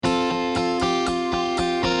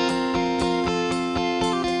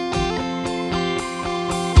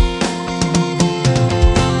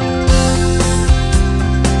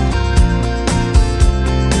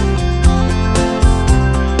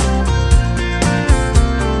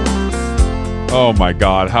Oh my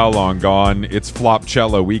God, how long gone? It's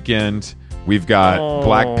Flopchella weekend. We've got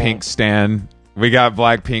Blackpink Stan. We got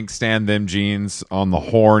Blackpink Stan Them Jeans on the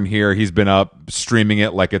horn here. He's been up streaming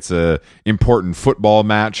it like it's a important football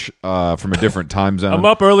match from a different time zone. I'm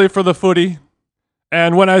up early for the footy.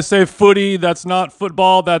 And when I say footy, that's not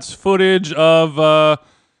football. That's footage of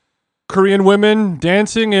Korean women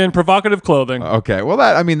dancing in provocative clothing. Okay, well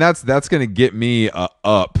that's going to get me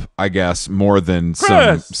up, I guess, more than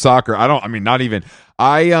some soccer. We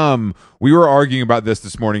were arguing about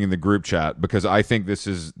this morning in the group chat because I think this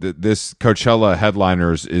Coachella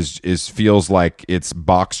headliners is feels like it's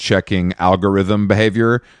box checking algorithm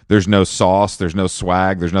behavior. There's no sauce, there's no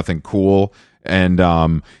swag, there's nothing cool. And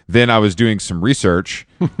then I was doing some research,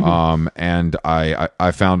 and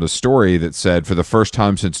I found a story that said for the first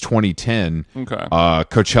time since 2010,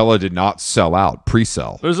 Coachella did not sell out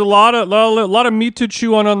pre-sell. There's a lot of meat to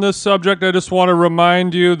chew on this subject. I just want to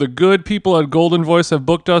remind you, the good people at Golden Voice have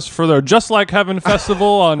booked us for their Just Like Heaven festival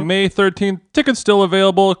on May 13th. Tickets still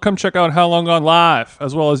available. Come check out How Long Gone live,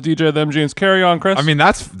 as well as DJ Them Jeans. Carry on, Chris. I mean,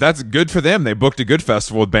 that's good for them. They booked a good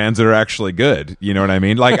festival with bands that are actually good. You know what I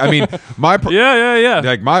mean?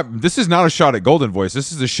 Yeah. This is not a shot at Golden Voice.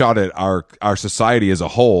 This is a shot at our society as a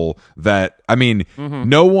whole.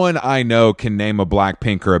 No one I know can name a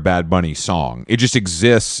Blackpink or a Bad Bunny song. It just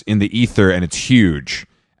exists in the ether, and it's huge.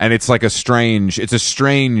 And it's like a strange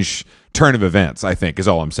turn of events, I think, is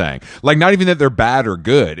all I'm saying. Like, not even that they're bad or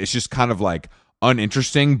good. It's just kind of like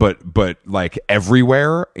uninteresting, but like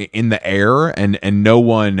everywhere in the air, and no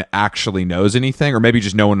one actually knows anything, or maybe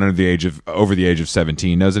just no one over the age of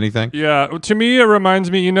 17 knows anything. Yeah, to me it reminds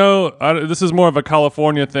me, this is more of a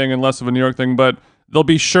California thing and less of a New York thing, but there'll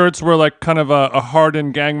be shirts where like kind of a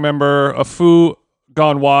hardened gang member, a foo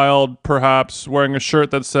gone wild, perhaps wearing a shirt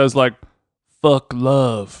that says like "fuck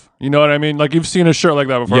love." You know what I mean? Like, you've seen a shirt like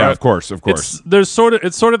that before. Yeah, right? of course. It's sort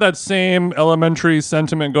of that same elementary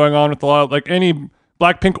sentiment going on with a lot of, like, any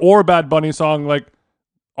Blackpink or Bad Bunny song. Like,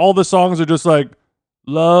 all the songs are just like,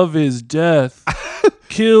 love is death,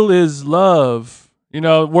 kill is love. You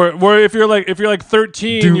know, where if you're like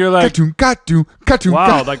 13, you're like,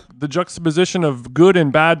 wow, like the juxtaposition of good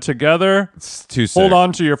and bad together. It's too sick. Hold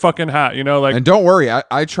on to your fucking hat, like. And don't worry,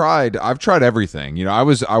 I've tried everything. I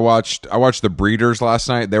watched the Breeders last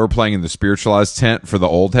night. They were playing in the Spiritualized tent for the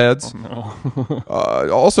old heads. Oh,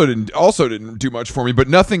 no. Also didn't do much for me, but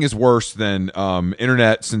nothing is worse than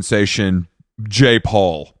internet sensation J.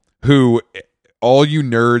 Paul, who all you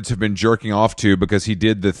nerds have been jerking off to because he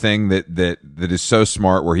did the thing that is so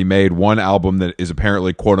smart, where he made one album that is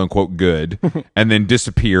apparently quote unquote good and then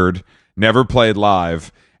disappeared, never played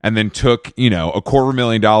live, and then took,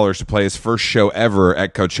 $250,000 to play his first show ever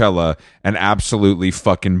at Coachella and absolutely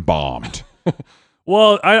fucking bombed.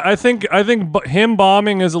 Well, I think him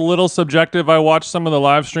bombing is a little subjective. I watched some of the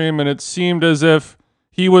live stream, and it seemed as if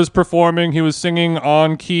he was performing, he was singing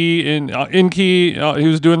on key, in key, he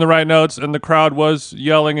was doing the right notes, and the crowd was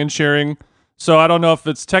yelling and cheering. So I don't know if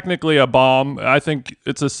it's technically a bomb. I think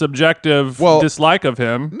it's a subjective dislike of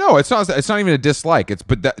him. No, it's not. It's not even a dislike.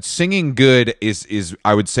 But that singing good is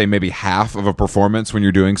I would say maybe half of a performance when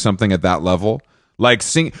you're doing something at that level. Like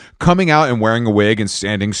coming out and wearing a wig and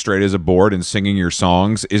standing straight as a board and singing your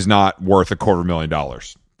songs is not worth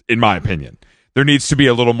 $250,000, in my opinion. There needs to be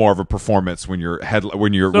a little more of a performance when you're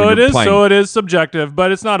playing. So it is subjective, but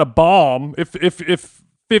it's not a bomb. If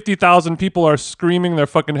 50,000 people are screaming their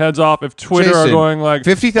fucking heads off, if Twitter are going like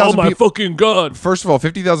 50,000, oh my fucking god! First of all,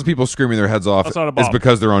 50,000 people screaming their heads off is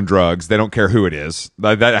because they're on drugs. They don't care who it is.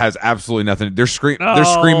 That has absolutely nothing. They're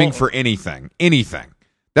screaming for anything.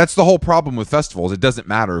 That's the whole problem with festivals. It doesn't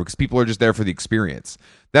matter because people are just there for the experience.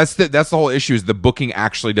 That's the whole issue. Is the booking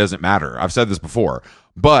actually doesn't matter. I've said this before.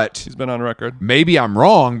 But he's been on record. Maybe I'm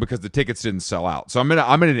wrong because the tickets didn't sell out. So I'm in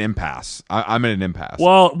an impasse. I'm in an impasse.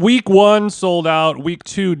 Well, week 1 sold out. Week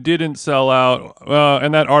 2 didn't sell out.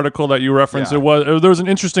 And that article that you referenced, there was an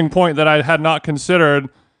interesting point that I had not considered,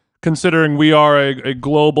 considering we are a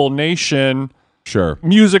global nation. Sure.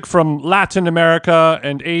 Music from Latin America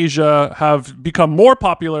and Asia have become more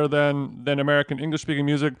popular than American English-speaking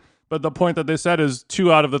music. But the point that they said is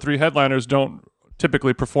 2 out of the 3 headliners don't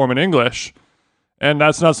typically perform in English. And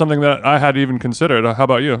that's not something that I had even considered. How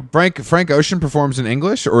about you? Frank Ocean performs in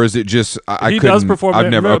English, or is it just he does perform?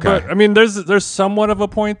 I've never. Okay. But, I mean, there's somewhat of a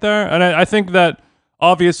point there, and I think that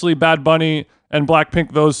obviously Bad Bunny and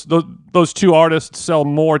Blackpink, those 2 artists sell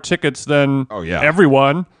more tickets than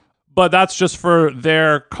everyone. But that's just for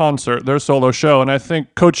their concert, their solo show, and I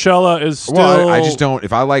think Coachella is still. Well, I just don't.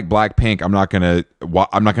 If I like Blackpink, I'm not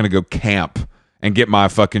gonna go camp and get my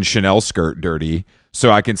fucking Chanel skirt dirty. so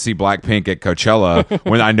I can see Blackpink at Coachella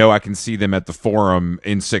when I know I can see them at the Forum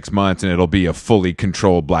in 6 months and it'll be a fully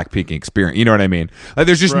controlled Blackpink experience. You know what I mean? Like,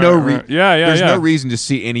 there's just no no reason to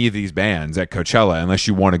see any of these bands at Coachella unless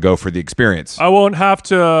you want to go for the experience. I won't have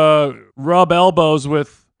to rub elbows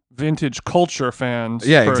with vintage culture fans.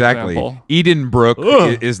 Yeah, for exactly. example. Eden Brook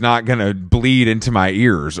is not going to bleed into my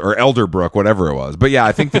ears, or Elderbrook, whatever it was. But yeah,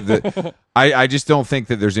 I think that I just don't think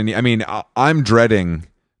that there's any. I mean, I'm dreading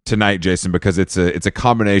tonight, Jason, because it's a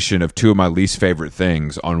combination of two of my least favorite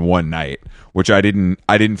things on one night, which I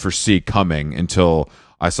didn't foresee coming until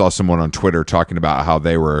I saw someone on Twitter talking about how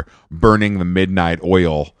they were burning the midnight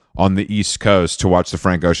oil on the East Coast to watch the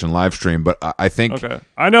Frank Ocean live stream. But I think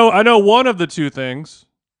I know one of the two things.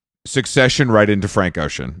 Succession right into Frank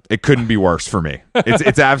Ocean. It couldn't be worse for me.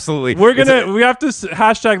 It's absolutely. We have to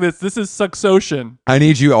hashtag this. This is Succession. I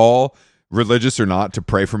need you all, religious or not, to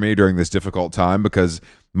pray for me during this difficult time, because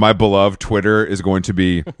my beloved Twitter is going to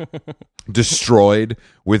be destroyed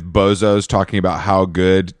with bozos talking about how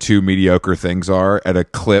good two mediocre things are at a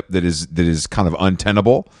clip that is kind of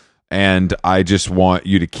untenable. And I just want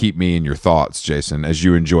you to keep me in your thoughts, Jason, as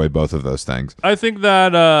you enjoy both of those things. I think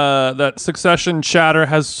that that Succession chatter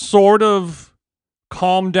has sort of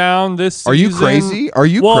calmed down this season. Are you crazy? Are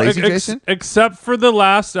you crazy, Jason? Except for the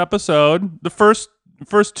last episode, the first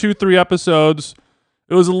 2-3 episodes,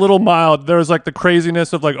 it was a little mild. There was like the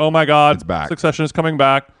craziness of like, oh my God, it's back. Succession is coming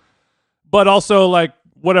back. But also like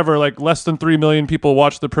whatever, like less than 3 million people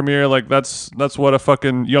watch the premiere. Like that's what a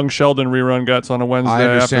fucking Young Sheldon rerun gets on a Wednesday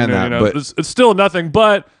I understand afternoon. That, but it's still nothing.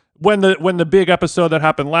 But when the big episode that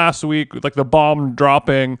happened last week, like the bomb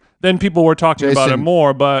dropping, then people were talking about it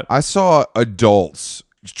more. But I saw adults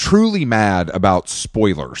truly mad about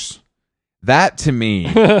spoilers. That to me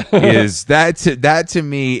is that to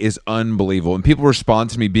me is unbelievable, and people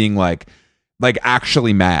respond to me being like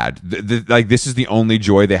actually mad. Like, this is the only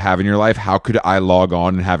joy they have in your life. How could I log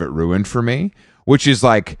on and have it ruined for me? Which is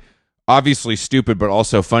like obviously stupid, but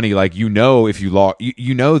also funny. Like, if you log,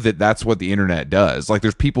 you know that's what the internet does. Like,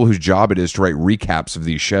 there's people whose job it is to write recaps of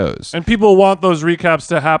these shows, and people want those recaps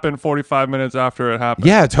to happen 45 minutes after it happens.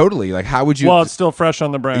 Yeah, totally. Like, how would you? Well, it's still fresh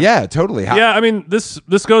on the brain. Yeah, totally. Yeah, I mean, this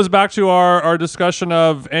goes back to our discussion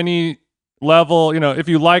of any level. If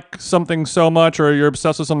you like something so much or you're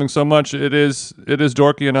obsessed with something so much, it is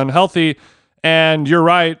dorky and unhealthy. And you're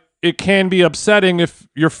right, it can be upsetting if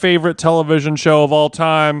your favorite television show of all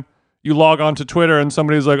time, you log on to Twitter and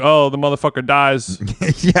somebody's like, oh, the motherfucker dies.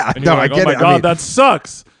 Yeah, no, like, I get it. Oh my God, that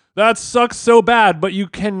sucks. That sucks so bad. But you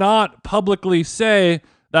cannot publicly say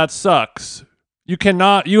that sucks. You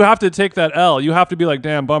cannot. You have to take that L. You have to be like,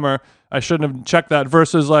 damn, bummer, I shouldn't have checked that,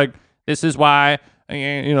 versus like, this is why,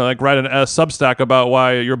 like write a Substack about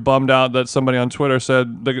why you're bummed out that somebody on Twitter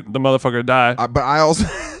said the motherfucker died. But I also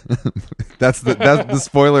that's the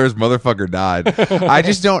spoilers, motherfucker died. I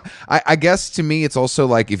just don't. I guess to me it's also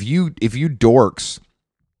like if you dorks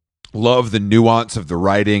love the nuance of the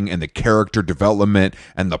writing and the character development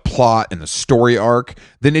and the plot and the story arc,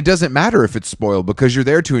 then it doesn't matter if it's spoiled, because you're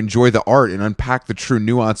there to enjoy the art and unpack the true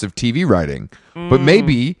nuance of TV writing. But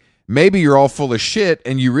maybe you're all full of shit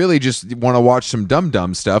and you really just want to watch some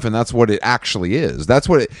dumb stuff, and that's what it actually is. That's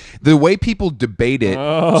what the way people debate it.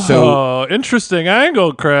 So interesting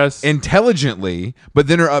angle, Chris. Intelligently, but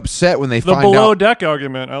then are upset when they the find below out. deck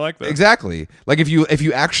argument. I like that. Exactly. Like if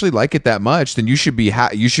you actually like it that much, then you should be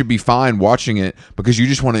fine watching it, because you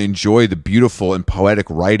just want to enjoy the beautiful and poetic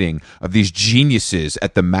writing of these geniuses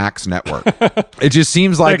at the Max Network. It just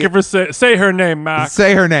seems like Thank you for say her name, Max.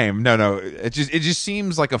 Say her name. No. It just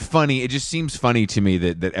seems like it just seems funny to me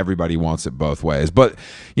that everybody wants it both ways. But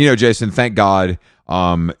Jason, thank God,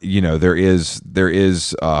 there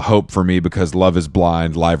is hope for me, because Love is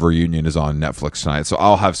Blind live reunion is on Netflix tonight, so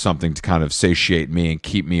I'll have something to kind of satiate me and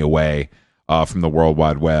keep me away from the World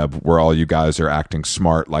Wide Web, where all you guys are acting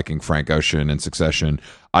smart, liking Frank Ocean and Succession.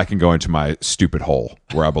 I can go into my stupid hole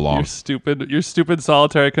where I belong. Your stupid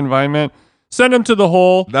solitary confinement. Send them to the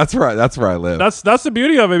hole. That's right. That's where I live. That's the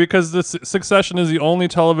beauty of it, because the Succession is the only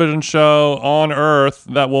television show on Earth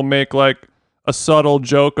that will make like a subtle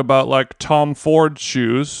joke about like Tom Ford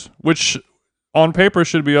shoes, which on paper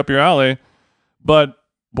should be up your alley, but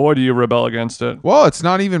boy, do you rebel against it. Well, it's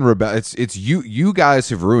not even rebel. It's you. You guys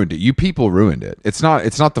have ruined it. You people ruined it. It's not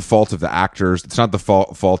the fault of the actors. It's not the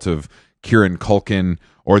fault of Kieran Culkin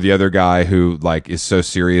or the other guy who like is so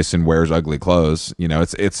serious and wears ugly clothes.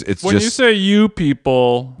 It's when just, you say you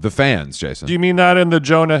people, the fans, Jason. Do you mean that in the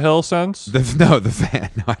Jonah Hill sense? The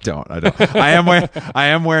fan. No, I don't. I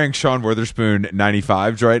am wearing Sean Witherspoon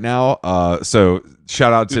 95s right now. So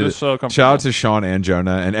Shout out Dude, to it's so comfortable. shout out to Sean and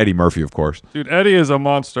Jonah and Eddie Murphy, of course. Dude, Eddie is a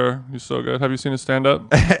monster. He's so good. Have you seen his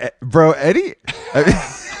stand-up? Bro, Eddie.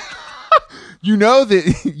 You know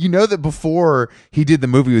that before he did the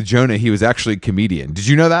movie with Jonah, he was actually a comedian. Did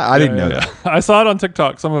you know that? I didn't know that. I saw it on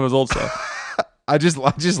TikTok. Some of his old stuff. I just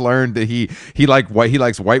learned that he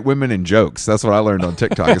likes white women and jokes. That's what I learned on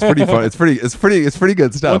TikTok. It's pretty fun. It's pretty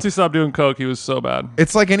good stuff. Once he stopped doing coke, he was so bad.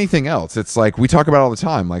 It's like anything else. It's like we talk about all the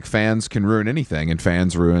time. Like fans can ruin anything, and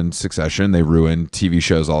fans ruin Succession. They ruin TV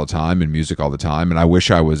shows all the time and music all the time. And I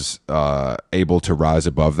wish I was able to rise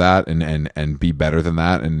above that and be better than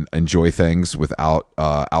that and enjoy things without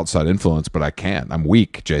outside influence. But I can't. I'm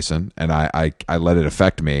weak, Jason, and I let it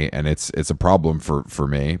affect me, and it's a problem for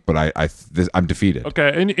me. But I'm defeated.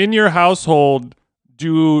 Okay, in your household,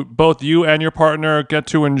 do both you and your partner get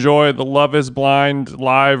to enjoy the Love is Blind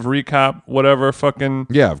live recap, whatever fucking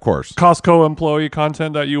Yeah, of course. Costco employee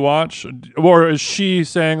content that you watch? Or is she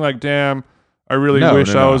saying like, damn, I really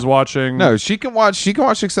wish I was watching? No, she can watch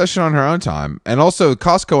Succession on her own time. And also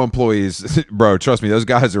Costco employees, bro, trust me, those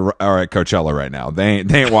guys are at Coachella right now. They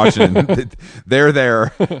ain't watching. They're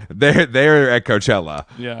there. They're at Coachella.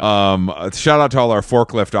 Yeah. Shout out to all our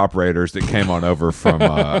forklift operators that came on over from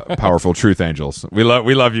Powerful Truth Angels. We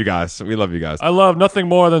love you guys. We love you guys. I love nothing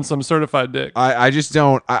more than some certified dick. I just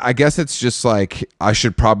don't. I guess it's just like I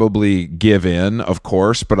should probably give in, of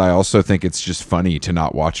course, but I also think it's just funny to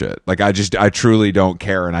not watch it. Like I truly don't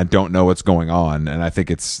care, and I don't know what's going on, and I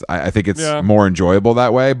think it's more enjoyable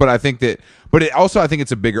that way. But I think that, I think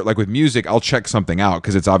it's a bigger, like with music, I'll check something out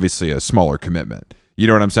because it's obviously a smaller commitment. You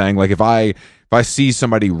know what I'm saying? Like if I see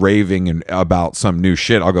somebody raving about some new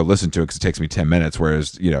shit, I'll go listen to it because it takes me 10 minutes.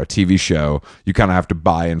 Whereas, a TV show, you kind of have to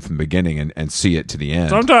buy in from the beginning and see it to the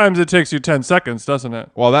end. Sometimes it takes you 10 seconds, doesn't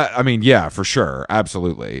it? Well, yeah, for sure.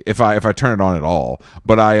 Absolutely. If I turn it on at all.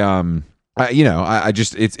 But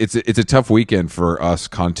it's a tough weekend for us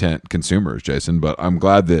content consumers, Jason, but I'm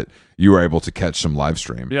glad that you were able to catch some live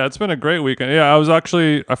stream. Yeah, it's been a great weekend. Yeah,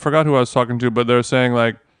 I forgot who I was talking to, but they're saying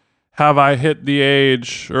like, have I hit the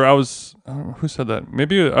age, or who said that?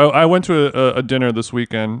 Maybe I went to a dinner this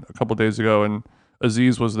weekend a couple days ago, and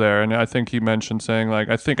Aziz was there, and I think he mentioned saying like,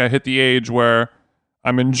 I think I hit the age where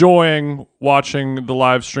I'm enjoying watching the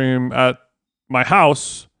live stream at my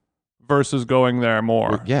house versus going there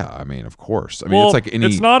more. Well, yeah, I mean, of course. I mean, it's like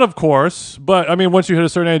it's not of course, but I mean, once you hit a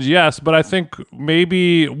certain age, yes. But I think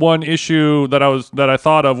maybe one issue that I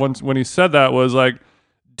thought of when he said that was like,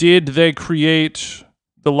 did they create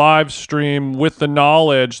the live stream with the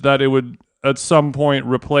knowledge that it would at some point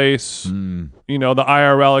replace, the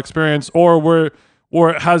IRL experience,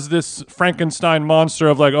 or has this Frankenstein monster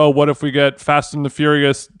of like, oh, what if we get Fast and the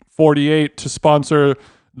Furious 48 to sponsor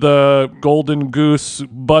the Golden Goose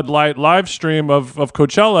Bud Light live stream of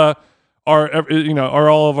Coachella? Are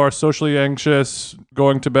all of our socially anxious,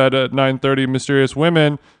 going to bed at 9:30 mysterious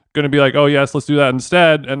women going to be like, oh yes, let's do that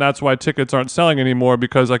instead? And that's why tickets aren't selling anymore,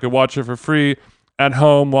 because I could watch it for free at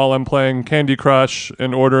home while I'm playing Candy Crush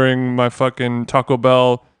and ordering my fucking Taco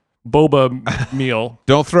Bell boba meal.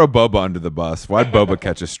 Don't throw boba under the bus. Why'd boba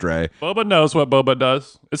catch a stray? Boba knows what boba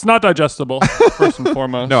does. It's not digestible, first and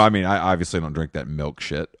foremost. No, I mean, I obviously don't drink that milk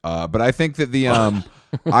shit. But I think that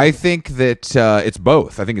I think that it's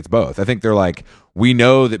both. I think it's both. I think they're like, we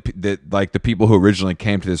know that like the people who originally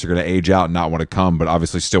came to this are going to age out and not want to come, but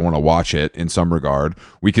obviously still want to watch it in some regard.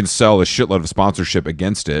 We can sell a shitload of sponsorship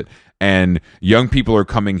against it. And young people are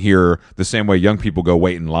coming here the same way young people go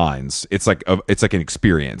wait in lines. It's like an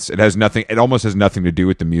experience. It almost has nothing to do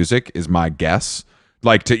with the music, is my guess.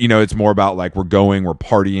 Like it's more about like we're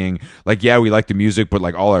partying. Like, yeah, we like the music, but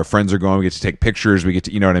like all our friends are going. We get to take pictures. We get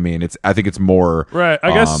to, you know what I mean? I think it's more right.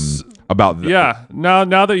 I guess about yeah.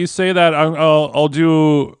 Now that you say that, I'll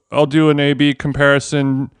do an A/B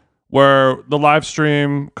comparison where the live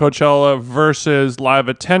stream Coachella versus live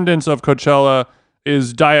attendance of Coachella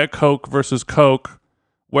is Diet Coke versus Coke,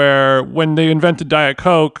 where when they invented Diet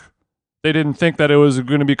Coke, they didn't think that it was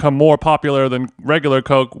going to become more popular than regular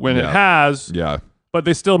Coke when it has. Yeah. But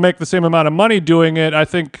they still make the same amount of money doing it. I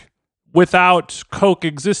think without Coke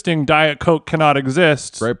existing, Diet Coke cannot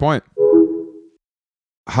exist. Great point.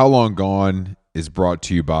 How Long Gone is brought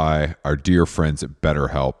to you by our dear friends at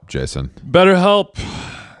BetterHelp, Jason. BetterHelp,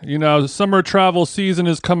 the summer travel season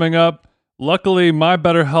is coming up. Luckily, my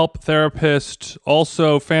BetterHelp therapist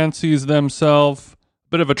also fancies themselves a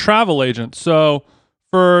bit of a travel agent. So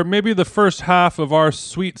for maybe the first half of our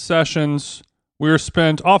sweet sessions, we were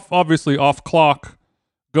spent obviously off clock,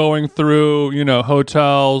 going through,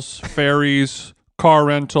 hotels, ferries, car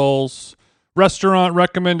rentals, restaurant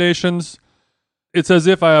recommendations. It's as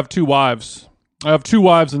if I have two wives. I have 2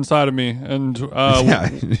 wives inside of me, and Yeah,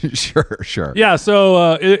 sure. yeah.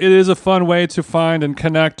 So it is a fun way to find and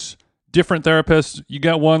connect different therapists. You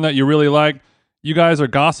get one that you really like. You guys are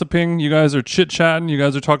gossiping. You guys are chit-chatting. You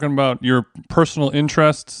guys are talking about your personal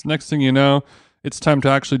interests. Next thing you know, it's time to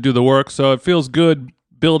actually do the work. So it feels good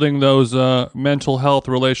building those mental health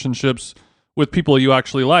relationships with people you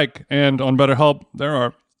actually like. And on BetterHelp, there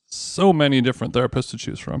are so many different therapists to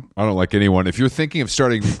choose from. I don't like anyone. If you're thinking of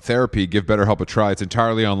starting therapy, give BetterHelp a try. It's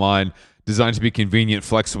entirely online, designed to be convenient,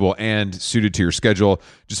 flexible, and suited to your schedule.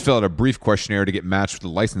 Just fill out a brief questionnaire to get matched with a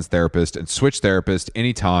licensed therapist and switch therapist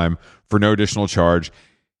anytime for no additional charge.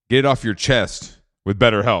 Get it off your chest with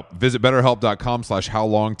BetterHelp. Visit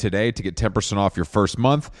BetterHelp.com/howlong today to get 10% off your first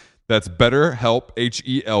month. That's BetterHelp,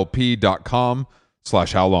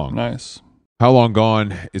 HELP.com/howlong. Nice. How Long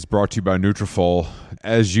Gone is brought to you by Nutrafol.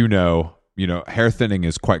 As you know, hair thinning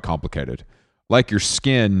is quite complicated. Like your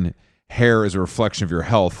skin, hair is a reflection of your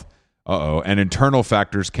health. And internal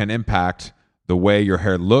factors can impact the way your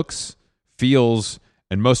hair looks, feels,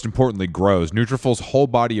 and most importantly, grows. Nutrafol's whole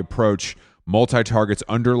body approach multi-targets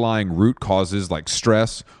underlying root causes like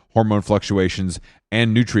stress, hormone fluctuations,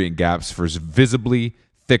 and nutrient gaps for visibly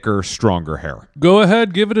thicker, stronger hair. Go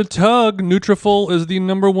ahead, give it a tug. Nutrafol is the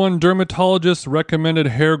 #1 dermatologist recommended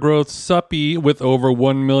hair growth suppy with over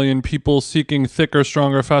 1 million people seeking thicker,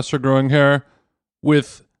 stronger, faster growing hair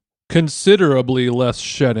with considerably less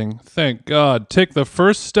shedding. Thank God. Take the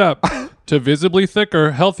first step to visibly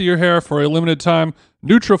thicker, healthier hair for a limited time.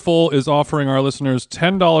 Nutrafol is offering our listeners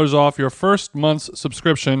 $10 off your first month's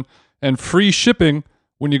subscription and free shipping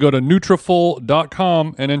when you go to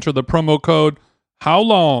Nutrafol.com and enter the promo code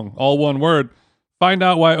HOWLONG, all one word. Find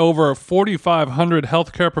out why over 4,500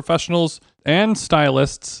 healthcare professionals and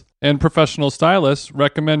stylists and professional stylists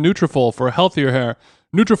recommend Nutrafol for healthier hair.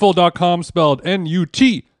 Nutrafol.com, spelled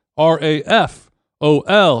Nutrafol.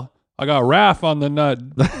 I got RAF on the nut.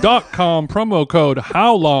 .com, promo code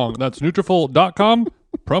HOWLONG. That's Nutrafol.com,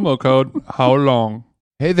 promo code HOWLONG.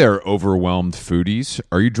 Hey there, overwhelmed foodies.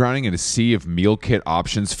 Are you drowning in a sea of meal kit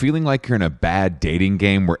options, feeling like you're in a bad dating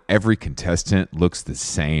game where every contestant looks the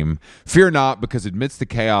same? Fear not, because amidst the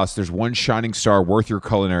chaos, there's one shining star worth your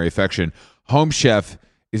culinary affection. Home Chef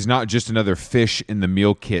is not just another fish in the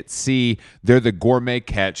meal kit sea. They're the gourmet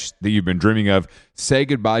catch that you've been dreaming of. Say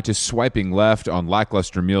goodbye to swiping left on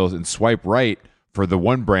lackluster meals and swipe right for the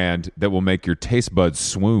one brand that will make your taste buds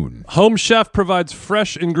swoon. Home Chef provides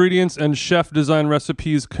fresh ingredients and chef-design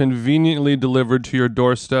recipes conveniently delivered to your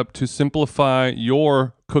doorstep to simplify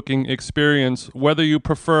your cooking experience. Whether you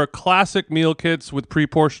prefer classic meal kits with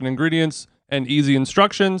pre-portioned ingredients and easy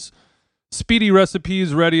instructions, speedy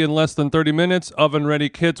recipes ready in less than 30 minutes, oven-ready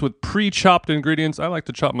kits with pre-chopped ingredients, I like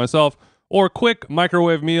to chop myself, or quick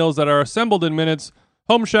microwave meals that are assembled in minutes,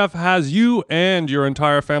 Home Chef has you and your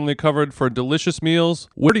entire family covered for delicious meals,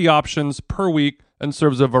 30 options per week, and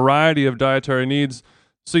serves a variety of dietary needs,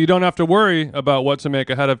 so you don't have to worry about what to make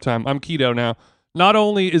ahead of time. I'm keto now. Not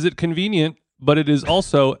only is it convenient, but it is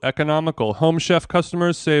also economical. Home Chef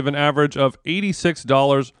customers save an average of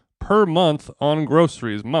 $86 per month on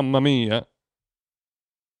groceries. Mamma mia.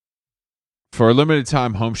 For a limited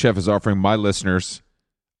time, Home Chef is offering our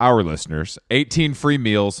listeners, 18 free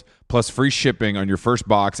meals plus free shipping on your first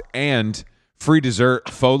box and free dessert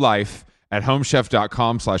for life at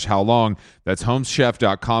homechef.com/howlong. That's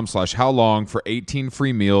homechef.com/howlong for 18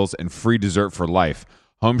 free meals and free dessert for life.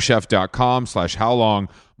 Homechef.com/howlong.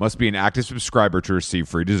 Must be an active subscriber to receive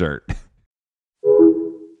free dessert.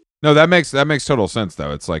 No, that makes total sense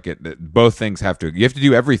though. It's like both things you have to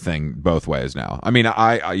do everything both ways now. I mean,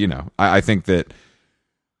 I think that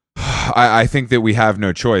I think that we have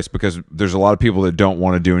no choice, because there's a lot of people that don't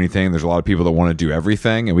want to do anything. There's a lot of people that want to do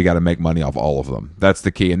everything, and we got to make money off all of them. That's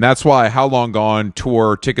the key. And that's why How Long Gone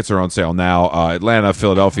tour tickets are on sale now. Atlanta,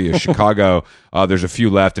 Philadelphia, Chicago. There's a few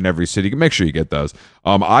left in every city. Make sure you get those.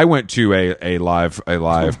 I went to a live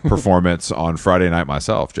performance on Friday night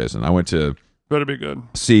myself, Jason. I went to Better be good.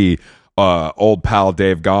 see old pal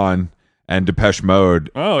Dave Gahan and Depeche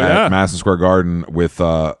Mode at Madison Square Garden with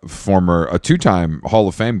a two-time Hall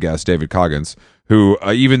of Fame guest, David Coggins, who,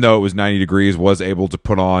 even though it was 90 degrees, was able to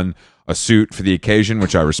put on a suit for the occasion,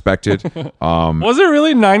 which I respected. Was it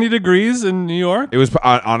really 90 degrees in New York? It was,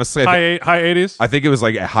 honestly, high 80s? I think it was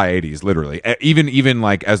like high 80s, literally. Even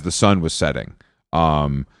like as the sun was setting.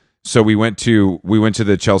 So we went to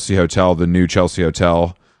the Chelsea Hotel, the new Chelsea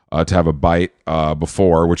Hotel, to have a bite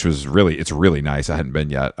before, which was it's really nice. I hadn't been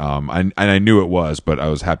yet, and I knew it was, but I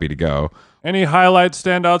was happy to go. Any highlight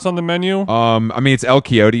standouts on the menu? I mean, it's El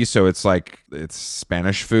Coyote, so it's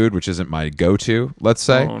Spanish food, which isn't my go-to, let's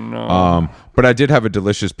say. Oh, no. But I did have a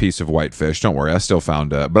delicious piece of whitefish. Don't worry, I still found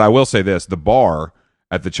but I will say this, the bar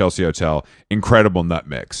at the Chelsea Hotel, incredible nut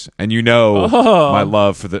mix. And my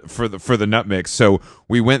love for the nut mix. So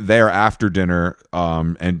we went there after dinner,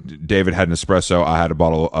 and David had an espresso, I had a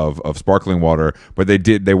bottle of sparkling water, but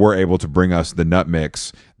they were able to bring us the nut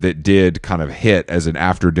mix that did kind of hit as an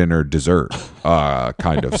after dinner dessert,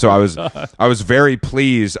 kind of. So I was very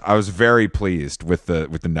pleased. I was very pleased with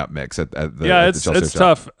the nut mix at the it's Chelsea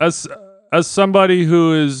Hotel. tough. As somebody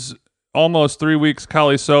who is almost 3 weeks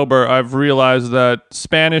Cali sober, I've realized that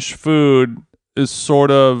Spanish food is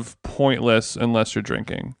sort of pointless unless you're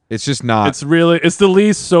drinking. It's just not. It's the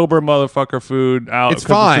least sober motherfucker food out. It's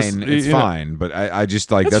fine. It's fine, but I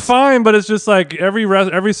just like it's that's fine. But it's just like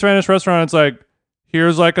every Spanish restaurant. It's like,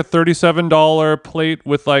 here's like a $37 plate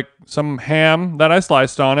with like some ham that I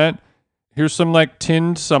sliced on it. Here's some like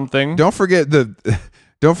tinned something. Don't forget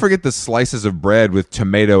the slices of bread with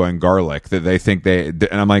tomato and garlic that they think and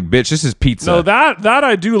I'm like, bitch, this is pizza. No, that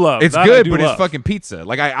I do love. It's good, but it's fucking pizza.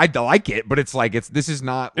 Like I like it, but it's like this is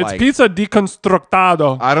not. It's pizza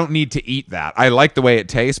deconstructado. I don't need to eat that. I like the way it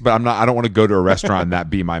tastes, but I don't want to go to a restaurant and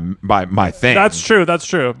that be my thing. That's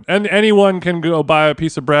true. And anyone can go buy a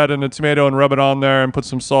piece of bread and a tomato and rub it on there and put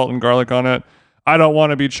some salt and garlic on it. I don't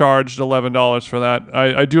want to be charged $11 for that.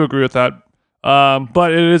 I do agree with that.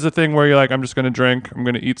 But it is a thing where you're like, I'm just going to drink. I'm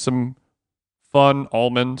going to eat some fun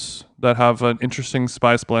almonds that have an interesting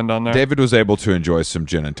spice blend on there. David was able to enjoy some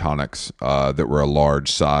gin and tonics that were a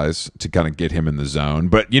large size to kind of get him in the zone.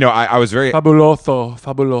 But, I was very...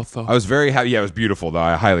 Fabuloso. I was very happy. Yeah, it was beautiful, though.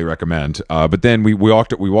 I highly recommend. But then we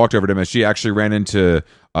walked over to MSG, actually ran into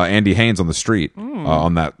Andy Haynes on the street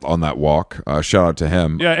on that walk. Shout out to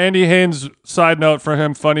him. Yeah, Andy Haynes, side note for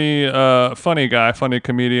him, funny guy, funny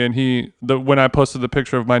comedian. When I posted the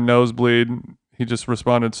picture of my nosebleed, he just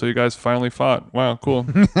responded, "So you guys finally fought? Wow, cool."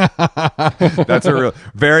 That's a real,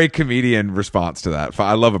 very comedian response to that.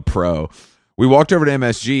 I love a pro. We walked over to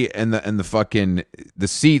MSG and the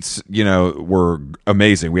seats, were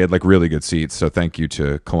amazing. We had like really good seats. So thank you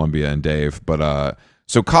to Columbia and Dave. But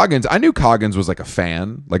so Coggins, I knew Coggins was like a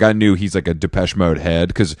fan. Like I knew he's like a Depeche Mode head,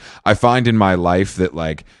 because I find in my life that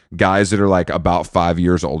like guys that are like about 5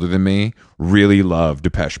 years older than me really love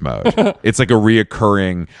Depeche Mode. It's like a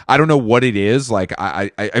reoccurring. I don't know what it is. Like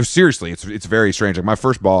I seriously, it's very strange. Like my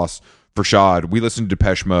first boss for Shad, we listened to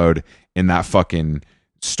Depeche Mode in that fucking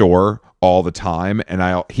store all the time,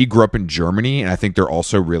 and he grew up in Germany, and I think they're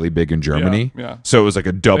also really big in Germany. Yeah. So it was like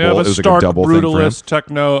a double. It was like a double brutalist thing for him.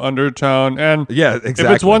 Techno undertone, and yeah, exactly.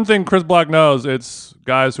 If it's one thing Chris Black knows, it's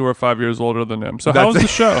guys who are 5 years older than him. So how was the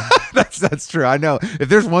show? That's true. I know. If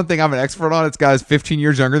there's one thing I'm an expert on, it's guys 15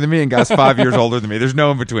 years younger than me and guys 5 years older than me. There's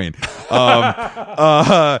no in between.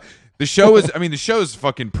 The show is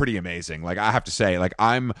fucking pretty amazing. Like I have to say, like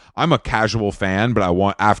I'm a casual fan,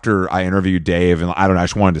 but after I interviewed Dave, and I don't know, I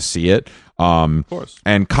just wanted to see it. Of course.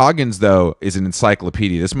 And Coggins, though, is an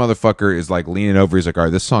encyclopedia. This motherfucker is like leaning over. He's like, all right,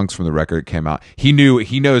 this song's from the record that came out. He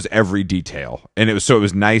knows every detail. And it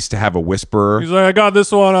was nice to have a whisperer. He's like, I got this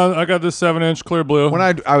 7-inch clear blue.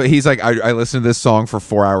 When he's like, I listened to this song for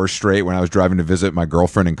 4 hours straight when I was driving to visit my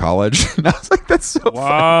girlfriend in college. And I was like, that's so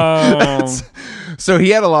wow. So he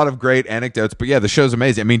had a lot of great anecdotes, but yeah, the show's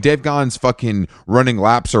amazing. I mean, Dave Gahan's fucking running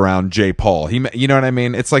laps around J. Paul. You know what I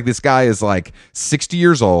mean? It's like this guy is like 60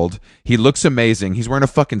 years old. He looks amazing. He's wearing a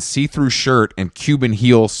fucking see-through shirt and Cuban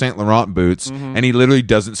heel Saint Laurent boots, and he literally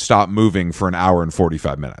doesn't stop moving for an hour and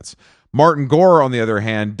 45 minutes. Martin Gore, on the other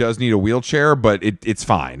hand, does need a wheelchair, but it's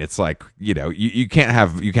fine. It's like, you can't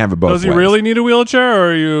have it both ways. Does he really need a wheelchair,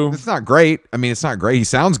 or are you? It's not great. I mean, it's not great. He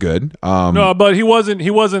sounds good. No, but he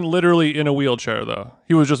wasn't literally in a wheelchair though.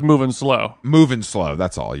 He was just moving slow. Moving slow.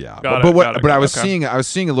 That's all. Yeah. Got But it. I was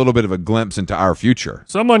seeing a little bit of a glimpse into our future.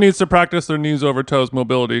 Someone needs to practice their knees over toes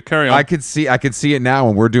mobility. Carry on. I could see it now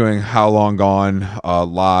when we're doing How Long Gone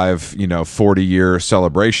live, 40-year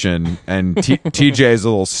celebration, and TJ's a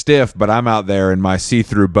little stiff, but I'm out there in my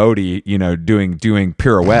see-through Bodie, doing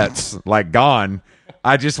pirouettes like Gone.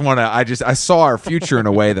 I saw our future in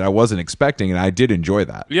a way that I wasn't expecting, and I did enjoy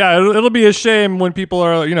that. Yeah, it'll be a shame when people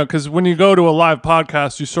are, because when you go to a live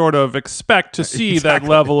podcast, you sort of expect to see that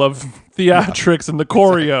level of theatrics and the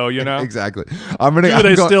choreo, Exactly. Do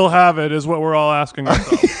they still have it is what we're all asking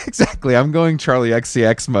ourselves. Exactly. I'm going Charlie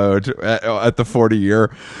XCX mode at the 40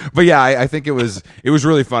 year. But yeah, I think it was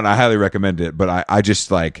really fun. I highly recommend it, but I just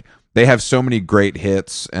like, they have so many great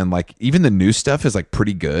hits, and like even the new stuff is like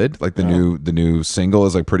pretty good. Like the new single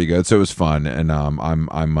is like pretty good. So it was fun, and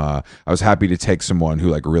I was happy to take someone who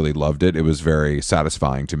like really loved it. It was very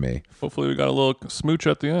satisfying to me. Hopefully we got a little smooch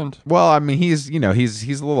at the end. Well, I mean, he's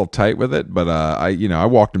a little tight with it, but I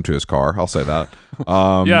walked him to his car. I'll say that.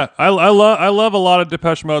 Yeah, I love a lot of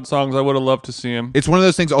Depeche Mode songs. I would have loved to see him. It's one of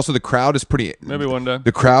those things. Also, the crowd is pretty. Maybe one day.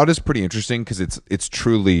 The crowd is pretty interesting because it's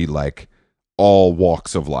truly like all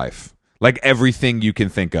walks of life. Like everything you can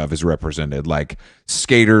think of is represented. Like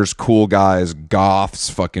skaters, cool guys,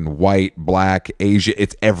 goths, fucking white, black, Asia.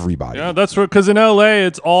 It's everybody. Yeah, that's right. Because in LA,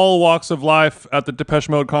 it's all walks of life at the Depeche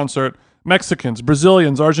Mode concert. Mexicans,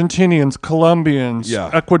 Brazilians, Argentinians, Colombians,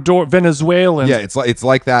 Ecuador, Venezuelans. Yeah, it's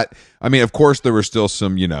like that. I mean, of course, there were still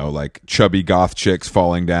some, like chubby goth chicks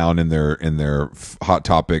falling down in their Hot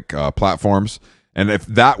Topic platforms. And if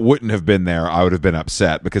that wouldn't have been there, I would have been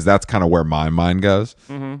upset because that's kind of where my mind goes.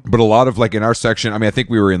 Mm-hmm. But a lot of like in our section, I mean, I think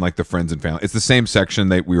we were in like the friends and family. It's the same section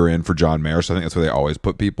that we were in for John Mayer, so I think that's where they always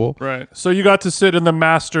put people. Right. So you got to sit in the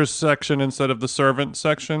masters section instead of the servant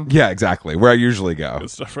section. Yeah, exactly. Where I usually go.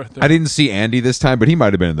 Good stuff right there. I didn't see Andy this time, but he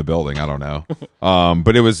might have been in the building. I don't know.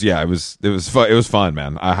 But it was fun,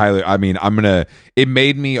 man. It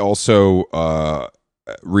made me also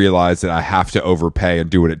realize that I have to overpay and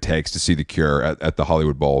do what it takes to see The Cure at the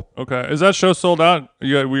Hollywood Bowl. Okay, is that show sold out?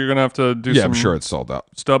 We're gonna have to do. Yeah, some I'm sure it's sold out.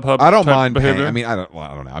 StubHub. I don't mind paying. Behavior? I mean, I don't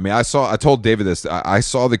know. I mean, I told David this. I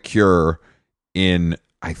saw The Cure in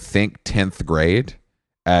I think 10th grade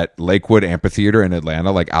at Lakewood Amphitheater in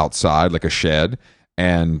Atlanta, like outside, like a shed,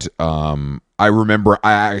 and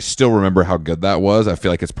I still remember how good that was. I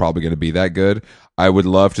feel like it's probably going to be that good. I would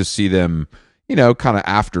love to see them, kind of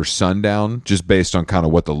after sundown, just based on kind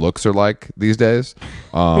of what the looks are like these days.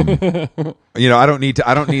 I don't need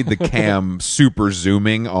the cam super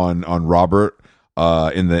zooming on Robert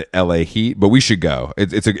in the LA heat, but we should go.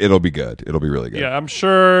 It'll be good. It'll be really good. Yeah, I'm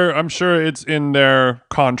sure it's in their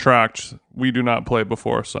contract. We do not play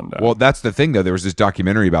before sundown. Well, that's the thing though. There was this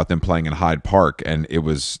documentary about them playing in Hyde Park, and it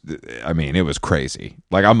was crazy.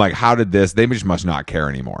 Like, I'm like, how did this? They just must not care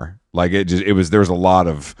anymore. Like there was a lot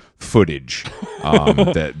of footage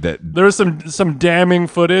that there was some damning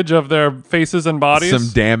footage of their faces and bodies. Some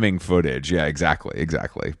damning footage, yeah, exactly.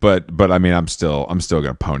 But I mean, I'm still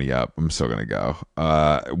gonna pony up. I'm still gonna go.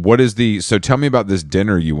 So tell me about this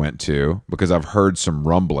dinner you went to, because I've heard some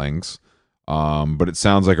rumblings, but it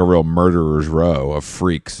sounds like a real murderer's row of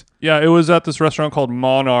freaks. Yeah, it was at this restaurant called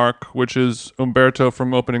Monarch, which is Umberto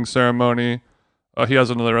from Opening Ceremony. He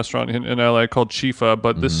has another restaurant in LA called Chifa,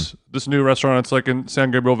 but this new restaurant, it's like in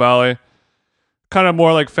San Gabriel Valley, kind of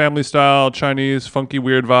more like family style, Chinese, funky,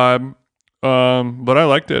 weird vibe. But I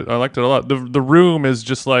liked it. I liked it a lot. The room is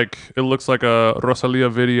just like, it looks like a Rosalia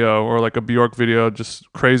video or like a Bjork video,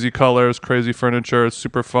 just crazy colors, crazy furniture. It's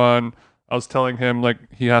super fun. I was telling him like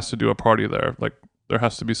he has to do a party there. Like there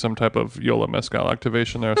has to be some type of Yola Mezcal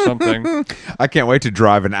activation there or something. I can't wait to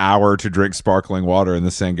drive an hour to drink sparkling water in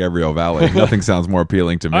the San Gabriel Valley. Nothing sounds more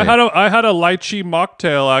appealing to me. I had a lychee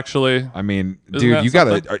mocktail, actually. I mean, dude,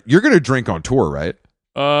 you're going to drink on tour, right?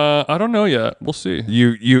 I don't know yet. We'll see.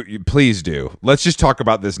 You please do. Let's just talk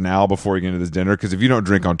about this now before we get into this dinner, because if you don't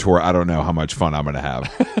drink on tour, I don't know how much fun I'm going to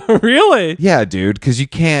have. Really? Yeah, dude, because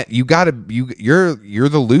you're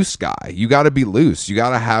the loose guy. You got to be loose. You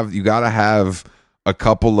got to have a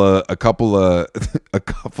couple of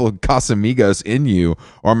Casamigos in you,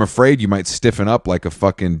 or I'm afraid you might stiffen up like a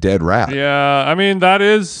fucking dead rat. Yeah, I mean, that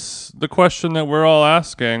is the question that we're all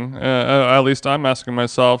asking. At least I'm asking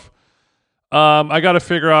myself. I got to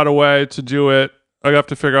figure out a way to do it. I have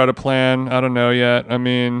to figure out a plan. I don't know yet. I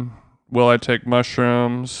mean, will I take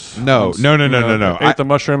mushrooms? No. I ate the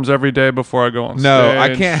mushrooms every day before I go on stage. No,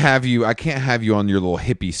 I can't have you on your little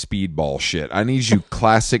hippie speedball shit. I need you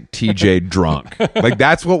classic TJ drunk. Like,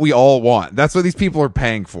 that's what we all want. That's what these people are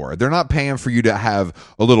paying for. They're not paying for you to have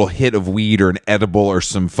a little hit of weed or an edible or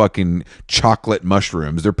some fucking chocolate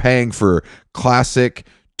mushrooms. They're paying for classic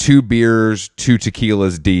 2 beers, 2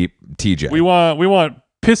 tequilas deep TJ. We want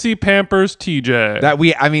Pissy Pampers TJ.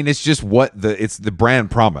 It's just it's the brand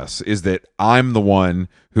promise is that I'm the one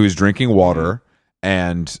who's drinking water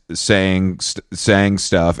and saying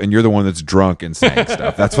stuff, and you're the one that's drunk and saying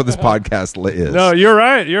stuff. That's what this podcast is. No, you're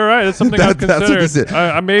right. It's something I've considered. That's what this is.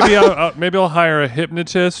 Maybe I'll hire a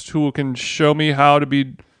hypnotist who can show me how to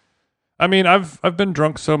be. I mean, I've been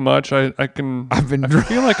drunk so much. I feel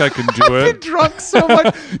like I can do it. I've been drunk so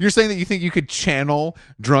much. You're saying that you think you could channel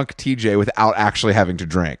drunk TJ without actually having to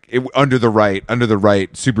drink under the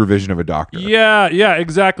right supervision of a doctor. Yeah,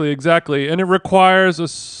 exactly. And it requires a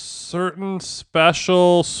certain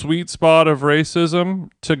special sweet spot of racism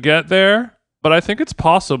to get there, but I think it's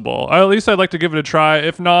possible. At least I'd like to give it a try.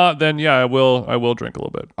 If not, then yeah, I will drink a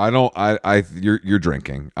little bit. You're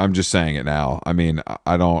drinking. I'm just saying it now. I mean,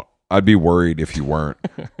 I don't. I'd be worried if you weren't.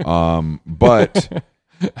 But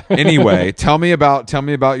anyway, tell me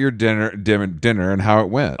about your dinner and how it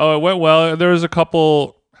went. Oh, it went well. There was a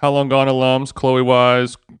couple How Long Gone alums, Chloe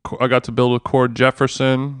Wise. I got to build with Cord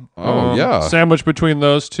Jefferson. Oh yeah, sandwich between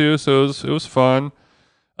those two, so it was fun.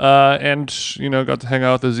 And got to hang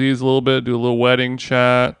out with Aziz a little bit, do a little wedding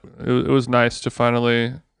chat. It was nice to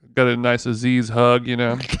finally get a nice Aziz hug.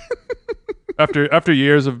 after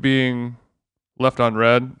years of being left on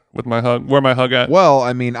red with my hug. Where my hug at? Well,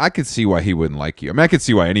 I mean, I could see why he wouldn't like you. I mean, I could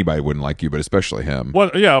see why anybody wouldn't like you, but especially him. Well,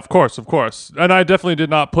 yeah, of course. And I definitely did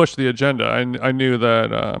not push the agenda. I knew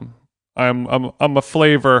that I'm a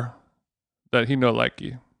flavor that he no like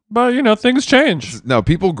you. But things change. No,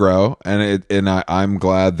 people grow, and I'm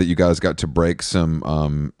glad that you guys got to break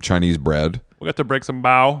some Chinese bread. We got to break some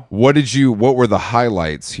bao. What were the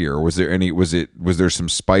highlights here? Was there some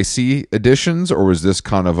spicy additions, or was this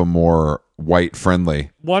kind of a more white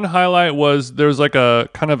friendly? One highlight was there's like a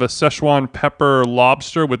kind of a Szechuan pepper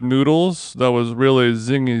lobster with noodles that was really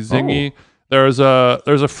zingy. Oh. There's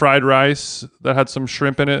a fried rice that had some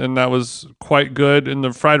shrimp in it, and that was quite good. And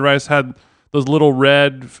the fried rice had those little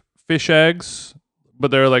red fish eggs,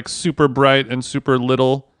 but they're like super bright and super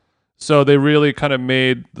little. So they really kind of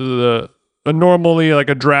made a normally like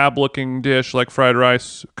a drab looking dish like fried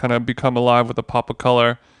rice kind of become alive with a pop of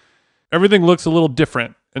color. Everything looks a little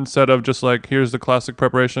different instead of just like, here's the classic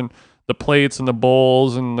preparation, the plates and the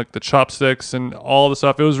bowls and like the chopsticks and all the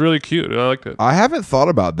stuff. It was really cute. I liked it. I haven't thought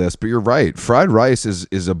about this, but you're right. Fried rice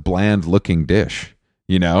is a bland looking dish,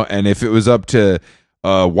 and if it was up to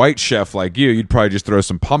a white chef like you'd probably just throw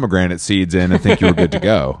some pomegranate seeds in and think you were good to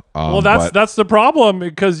go. Well, that's the problem,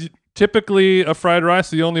 because typically a fried rice,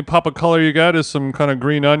 the only pop of color you get is some kind of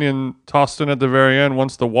green onion tossed in at the very end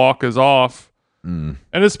once the wok is off. And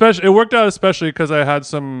it worked out especially because I had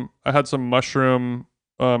some mushroom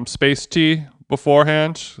space tea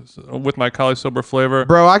beforehand with my Cali Sober flavor.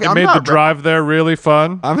 Bro, it made the drive there really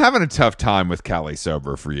fun. I'm having a tough time with Cali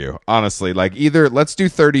Sober for you, honestly. Like, either let's do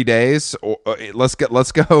 30 days, or let's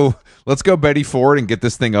go Betty Ford and get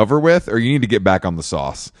this thing over with, or you need to get back on the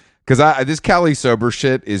sauce. Because this Cali Sober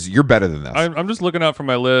shit you're better than this. I'm just looking out for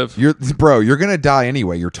my live. You're gonna die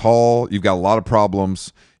anyway. You're tall. You've got a lot of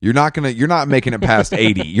problems. You're not making it past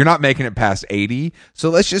 80. You're not making it past 80. So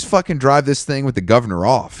let's just fucking drive this thing with the governor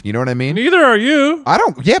off. You know what I mean? Neither are you.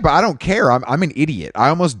 But I don't care. I'm an idiot. I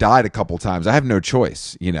almost died a couple times. I have no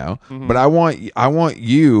choice, Mm-hmm. But I want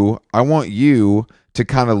you to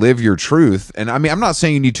kind of live your truth. And I mean, I'm not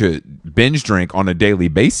saying you need to binge drink on a daily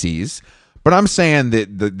basis, but I'm saying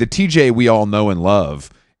that the TJ we all know and love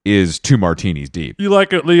is 2 martinis deep. You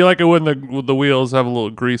like it when the wheels have a little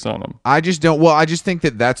grease on them. I just don't. Well, I just think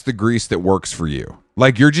that that's the grease that works for you.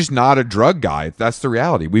 Like, you're just not a drug guy. That's the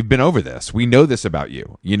reality. We've been over this. We know this about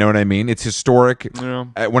you. You know what I mean? It's historic. Yeah.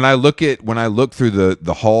 When I look through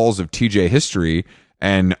the halls of TJ history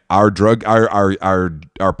and our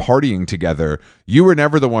partying together, you were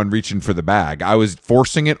never the one reaching for the bag. I was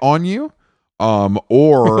forcing it on you.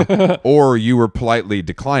 Or you were politely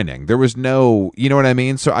declining. There was no, you know what I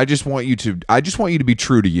mean? So I just want you to be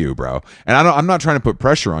true to you, bro. And I'm not trying to put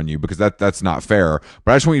pressure on you, because that's not fair,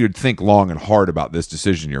 but I just want you to think long and hard about this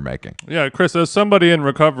decision you're making. Yeah, Chris, as somebody in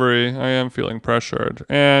recovery, I am feeling pressured.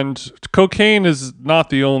 And cocaine is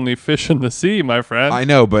not the only fish in the sea, my friend. I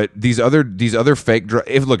know, but these other fake drugs,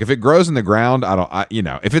 if it grows in the ground,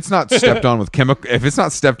 if it's not stepped on with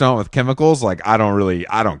chemicals, like, I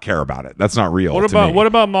don't care about it. That's not real. What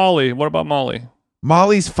about Molly?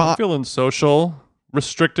 Molly's fine. I'm feeling social,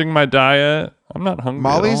 restricting my diet. I'm not hungry.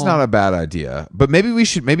 Molly's not a bad idea, but maybe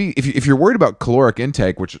if you're worried about caloric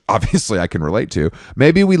intake, which obviously I can relate to,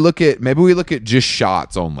 maybe we look at just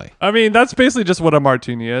shots only. I mean, that's basically just what a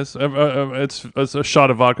martini is. It's a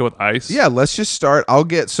shot of vodka with ice. Yeah, let's just start.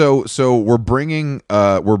 So we're bringing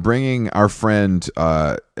our friend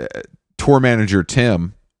tour manager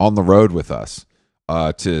Tim on the road with us.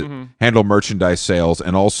 To handle merchandise sales,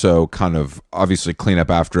 and also kind of obviously clean up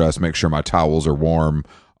after us, make sure my towels are warm.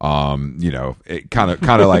 It kind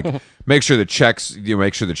of like make sure the checks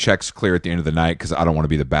clear at the end of the night, because I don't want to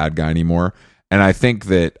be the bad guy anymore. And I think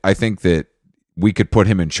that we could put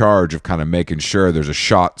him in charge of kind of making sure there's a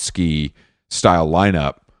shot ski style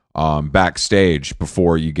lineup backstage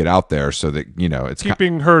before you get out there, so that it's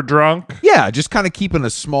keeping her drunk. Yeah, just kind of keeping a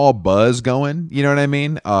small buzz going. You know what I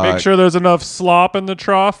mean? Make sure there's enough slop in the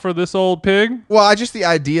trough for this old pig. Well, I just the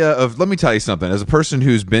idea of, let me tell you something. As a person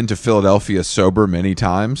who's been to Philadelphia sober many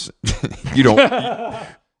times, you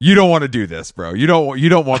don't want to do this, bro. You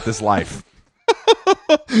don't want this life.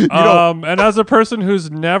 And as a person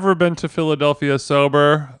who's never been to Philadelphia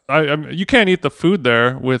sober, you can't eat the food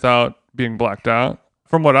there without being blacked out.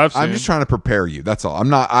 From what I've seen, I'm just trying to prepare you. That's all.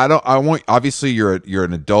 Obviously, you're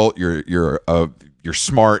an adult. You're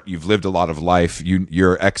smart. You've lived a lot of life.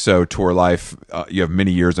 Your EXO tour life. You have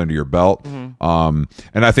many years under your belt. And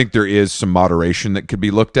I think there is some moderation that could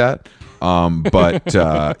be looked at. But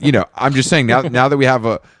I'm just saying now that we have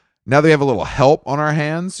a little help on our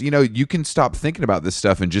hands, you can stop thinking about this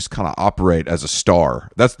stuff and just kind of operate as a star.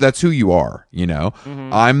 That's who you are.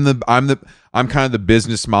 I'm kind of the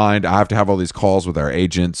business mind. I have to have all these calls with our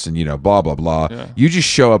agents and blah blah blah. Yeah. You just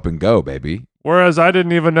show up and go, baby. Whereas I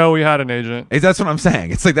didn't even know we had an agent. That's what I'm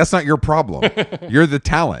saying. It's like, that's not your problem. You're the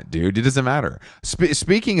talent, dude. It doesn't matter.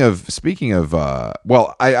 Speaking of,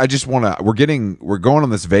 well, I just want to. We're going on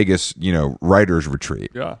this Vegas, writers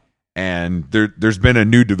retreat. Yeah. And there's been a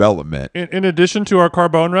new development. In addition to our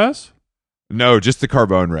Carbone res? No, just the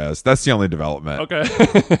Carbone res. That's the only development. Okay.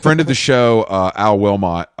 Friend of the show, Al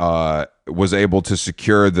Wilmot, was able to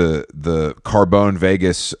secure the Carbone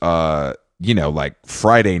Vegas, like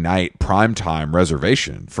Friday night primetime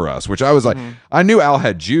reservation for us, which I was like, I knew Al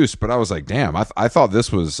had juice, but I was like, damn, I thought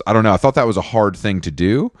this was, I don't know, I thought that was a hard thing to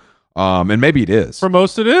do. And maybe it is. For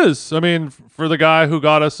most it is. I mean, for the guy who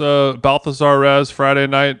got us a Balthazar res Friday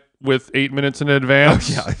night with 8 minutes in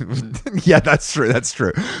advance. Oh, yeah, that's true.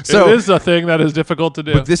 So it is a thing that is difficult to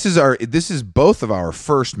do. But this is both of our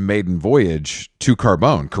first maiden voyage to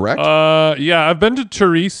Carbone, correct? Yeah, I've been to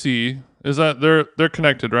Teresi. Is that they're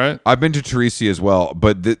connected, right? I've been to Teresi as well,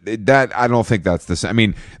 but that I don't think that's the same. I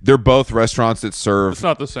mean, they're both restaurants that serve, it's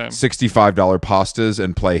not the same, $65 pastas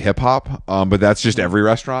and play hip hop. But that's just every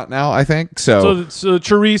restaurant now, I think. So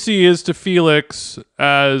Teresi is to Felix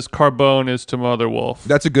as Carbone is to Mother Wolf.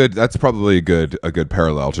 That's probably a good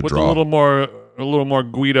parallel to with draw. A little more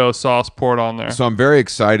Guido sauce poured on there. So I'm very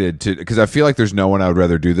excited because I feel like there's no one I would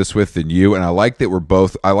rather do this with than you, and I like that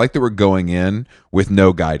we're going in with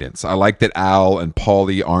no guidance. I like that Al and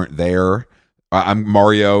Paulie aren't there.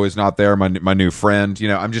 Mario is not there. My new friend.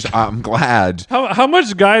 I'm glad. How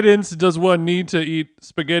much guidance does one need to eat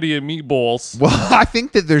spaghetti and meatballs? Well, I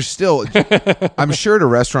think that there's still. I'm sure at a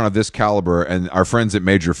restaurant of this caliber, and our friends at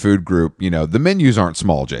Major Food Group, the menus aren't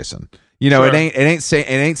small, Jason. Sure. It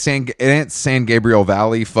ain't San Gabriel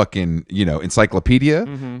Valley fucking encyclopedia,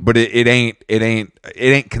 but it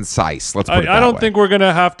ain't concise. Let's put it that way. I don't think we're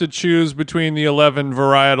gonna have to choose between the 11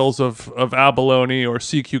 varietals of abalone or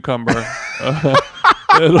sea cucumber.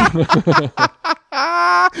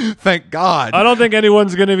 Thank God. I don't think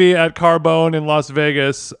anyone's gonna be at Carbone in Las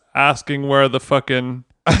Vegas asking where the fucking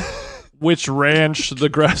which ranch the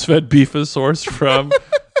grass-fed beef is sourced from.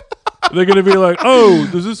 They're going to be like, oh,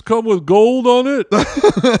 does this come with gold on it?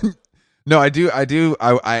 No, I do. I'm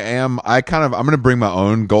going to bring my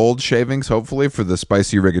own gold shavings, hopefully, for the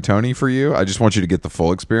spicy rigatoni for you. I just want you to get the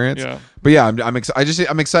full experience. Yeah. But yeah, I'm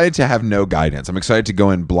excited to have no guidance. I'm excited to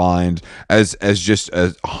go in blind as just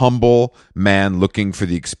a humble man looking for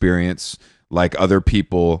the experience, like other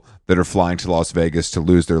people that are flying to Las Vegas to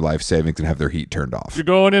lose their life savings and have their heat turned off. You're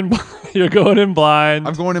going in blind.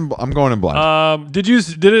 I'm going in blind. Did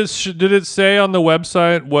it say on the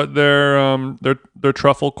website what their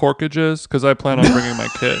truffle corkage is? Because I plan on bringing my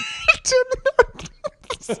kit.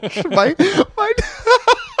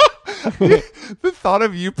 The thought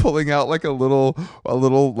of you pulling out like a little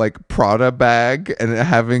like Prada bag and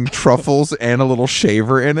having truffles and a little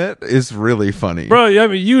shaver in it is really funny, bro. Yeah, I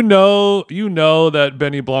mean, you know that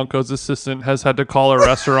Benny Blanco's assistant has had to call a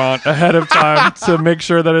restaurant ahead of time to make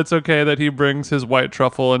sure that it's okay that he brings his white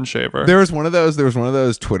truffle and shaver. There was one of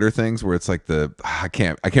those Twitter things where it's like I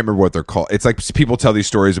can't remember what they're called. It's like people tell these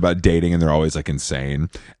stories about dating and they're always like insane.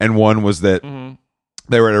 And one was that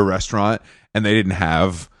they were at a restaurant and they didn't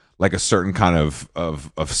have like a certain kind of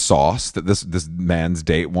sauce that this man's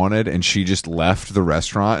date wanted, and she just left the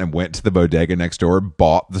restaurant and went to the bodega next door,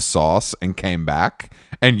 bought the sauce, and came back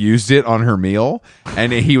and used it on her meal.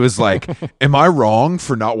 And he was like, am I wrong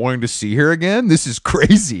for not wanting to see her again? This is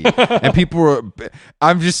crazy. And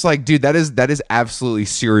I'm just like, dude, that is absolutely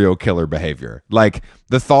serial killer behavior. Like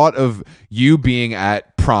the thought of you being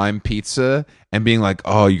at Prime Pizza and being like,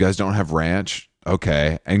 oh, you guys don't have ranch?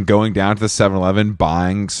 Okay. And going down to the 7-Eleven,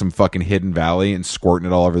 buying some fucking Hidden Valley and squirting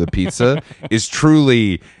it all over the pizza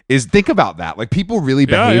think about that. Like, people really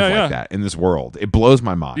behave like that in this world. It blows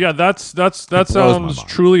my mind. Yeah, that sounds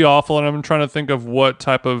truly awful, and I'm trying to think of what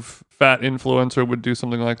type of fat influencer would do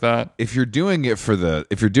something like that. If you're doing it for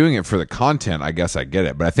the content, I guess I get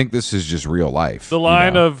it, but I think this is just real life. The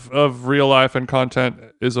line of real life and content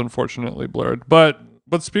is unfortunately blurred. But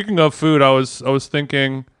speaking of food, I was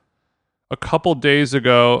thinking a couple days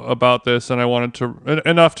ago about this, and I wanted to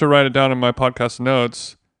enough to write it down in my podcast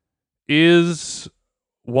notes. Is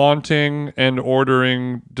wanting and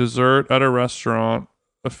ordering dessert at a restaurant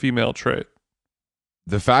a female trait?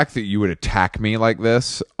 The fact that you would attack me like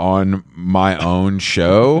this on my own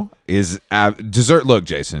show is dessert. Look,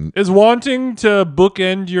 Jason, is wanting to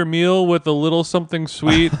bookend your meal with a little something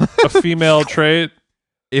sweet a female trait?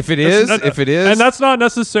 If it is, and that's not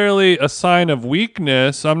necessarily a sign of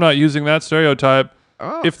weakness. I'm not using that stereotype.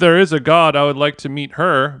 Oh. If there is a God, I would like to meet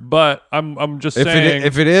her. But I'm just saying,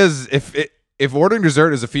 if ordering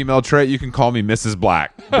dessert is a female trait, you can call me Mrs.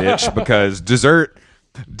 Black, bitch, because dessert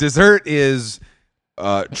is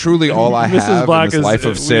truly all I Mrs. have Black in this life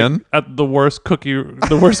of sin. At the worst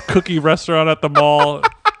cookie restaurant at the mall.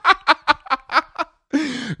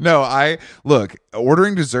 No,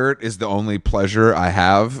 ordering dessert is the only pleasure I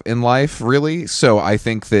have in life, really. So I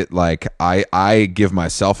think that, like, I give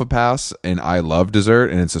myself a pass, and I love dessert,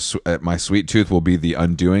 and it's my sweet tooth will be the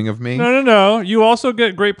undoing of me. No. You also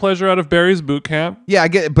get great pleasure out of Barry's Boot Camp. Yeah, I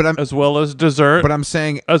get it, but as well as dessert. But I'm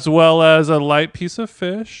saying, as well as a light piece of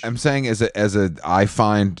fish. I'm saying I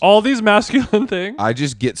find all these masculine things. I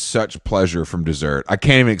just get such pleasure from dessert. I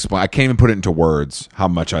can't even explain. I can't even put it into words how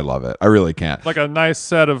much I love it. I really can't. Like a nice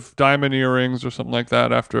set of diamond earrings or something like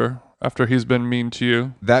that after he's been mean to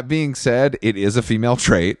you. That being said, it is a female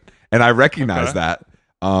trait, and I recognize that.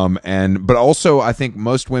 But also I think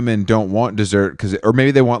most women don't want dessert or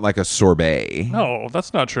maybe they want like a sorbet. No,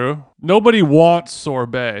 that's not true. Nobody wants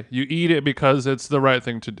sorbet. You eat it because it's the right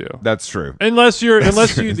thing to do. That's true.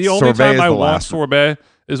 The only time I want sorbet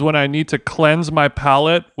is when I need to cleanse my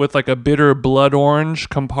palate with like a bitter blood orange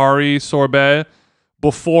Campari sorbet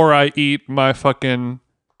before I eat my fucking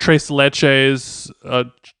Tres Leches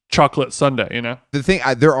chocolate sundae, you know? The thing,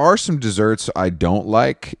 there are some desserts I don't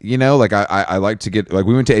like, you know? Like, I like to get, like,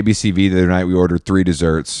 we went to ABCV the other night. We ordered 3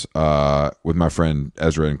 desserts with my friend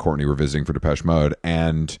Ezra and Courtney were visiting for Depeche Mode.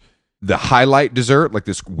 And the highlight dessert, like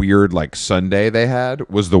this weird, like, sundae they had,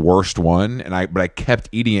 was the worst one. But I kept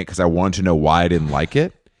eating it because I wanted to know why I didn't like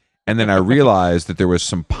it. And then I realized that there was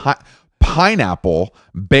some pineapple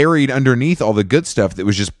buried underneath all the good stuff that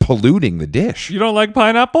was just polluting the dish. You don't like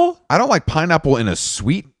pineapple? I don't like pineapple in a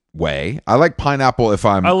sweet way. I like pineapple if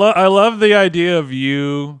I'm... I love the idea of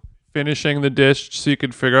you finishing the dish so you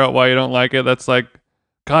can figure out why you don't like it. That's like,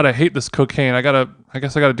 God, I hate this cocaine. I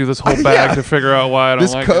guess I gotta do this whole bag to figure out why I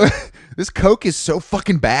don't like it. This Coke is so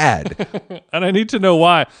fucking bad. And I need to know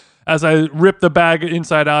why. As I rip the bag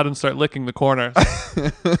inside out and start licking the corners.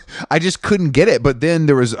 I just couldn't get it. But then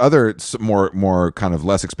there was other more kind of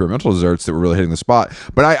less experimental desserts that were really hitting the spot.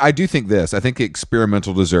 But I do think this. I think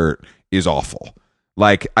experimental dessert is awful.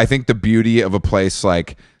 Like, I think the beauty of a place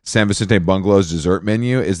like San Vicente Bungalow's dessert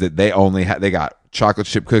menu is that they got chocolate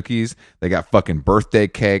chip cookies, they got fucking birthday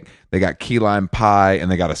cake, they got key lime pie,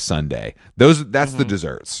 and they got a sundae. That's the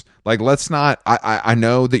desserts. Like, let's not. I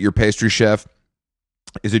know that your pastry chef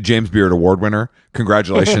is a James Beard Award winner.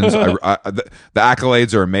 Congratulations. The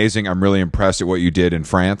accolades are amazing. I'm really impressed at what you did in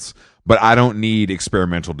France, but I don't need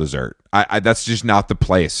experimental dessert. That's just not the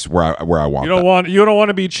place where I want. You don't want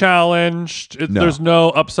to be challenged. There's no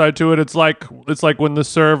upside to it. It's like when the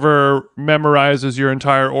server memorizes your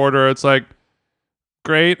entire order. It's like,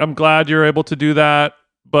 great, I'm glad you're able to do that,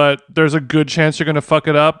 but there's a good chance you're going to fuck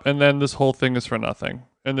it up, and then this whole thing is for nothing.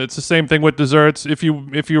 And it's the same thing with desserts. If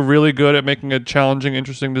you're really good at making a challenging,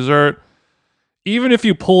 interesting dessert, even if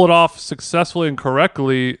you pull it off successfully and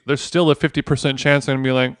correctly, there's still a 50% chance I'm going to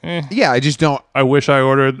be like, yeah, I just don't. I wish I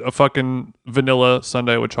ordered a fucking vanilla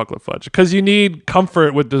sundae with chocolate fudge. Because you need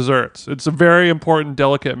comfort with desserts. It's a very important,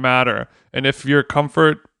 delicate matter. And if your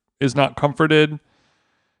comfort is not comforted,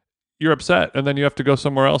 you're upset, and then you have to go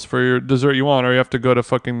somewhere else for your dessert you want, or you have to go to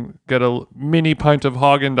fucking get a mini pint of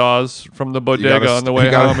Haagen-Dazs from the bodega on the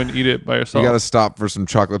way home and eat it by yourself. You got to stop for some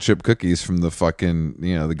chocolate chip cookies from the fucking,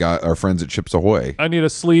 the guy, our friends at Chips Ahoy. I need a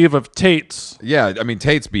sleeve of Tate's. Yeah, I mean,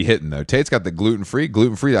 Tate's be hitting, though. Tate's got the gluten-free.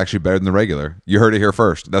 Gluten-free is actually better than the regular. You heard it here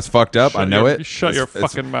first. That's fucked up. I know it. Shut your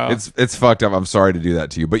fucking mouth. It's fucked up. I'm sorry to do that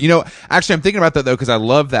to you. But, actually, I'm thinking about that, though, because I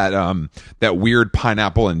love that that weird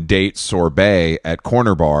pineapple and date sorbet at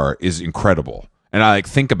Corner Bar is incredible. and I like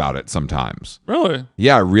think about it sometimes. Really?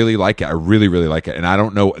 Yeah, I really like it. I really, really like it. And I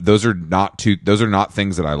don't know; those are not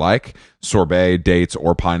things that I like. Sorbet, dates,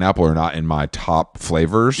 or pineapple are not in my top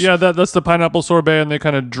flavors. Yeah, that's the pineapple sorbet, and they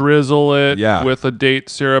kind of drizzle it with a date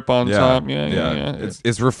syrup on top. Yeah.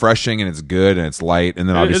 It's refreshing and it's good and it's light. And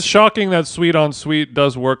then obviously it's shocking that sweet on sweet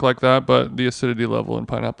does work like that, but the acidity level in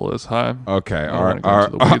pineapple is high. Okay, all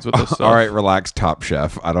right, relax, Top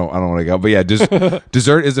Chef. I don't want to go, but yeah,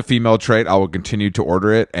 dessert is a female trait. I will continue to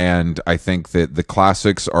order it, and I think that the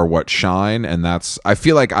classics are what shine. And I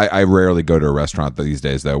feel like I rarely go to a restaurant these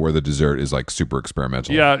days though where the dessert is like super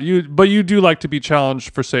experimental. Yeah, but you do like to be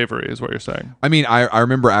challenged for savory, is what you're saying. I mean, I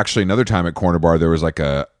remember actually another time at Corner Bar there was like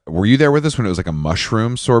were you there with us when it was like a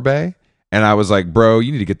mushroom sorbet? And I was like, bro,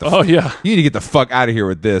 you need to get the you need to get the fuck out of here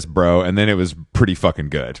with this, bro. And then it was pretty fucking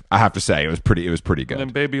good. I have to say, it was pretty good. And then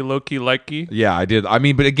baby Loki likey. Yeah, I did. I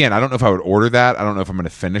mean, but again, I don't know if I would order that. I don't know if I'm going to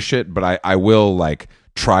finish it, but I will like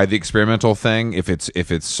try the experimental thing if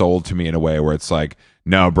it's sold to me in a way where it's like,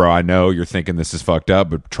 no, bro, I know you're thinking this is fucked up,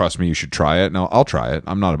 but trust me, you should try it. No, I'll try it.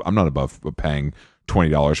 I'm not above paying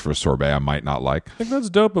 $20 for a sorbet I might not like. I think that's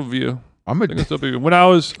dope of you. When I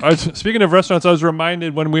was speaking of restaurants, I was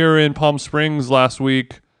reminded when we were in Palm Springs last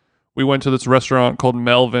week, we went to this restaurant called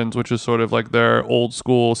Melvin's, which is sort of like their old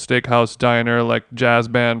school steakhouse diner, like jazz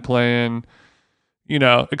band playing,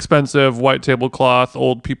 expensive white tablecloth,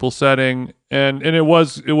 old people setting, and it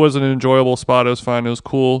was an enjoyable spot. It was fun. It was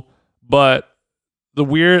cool, but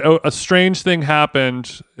a strange thing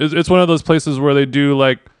happened. It's one of those places where they do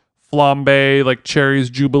like flambe, like cherries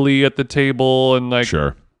jubilee at the table, and like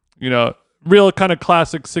sure. Real kind of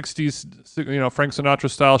classic 60s, Frank Sinatra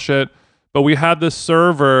style shit. But we had this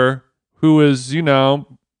server who is,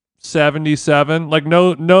 77. Like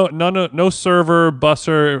no server,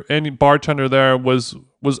 busser, any bartender there was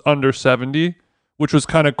under 70, which was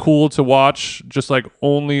kind of cool to watch. Just like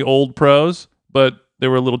only old pros, but they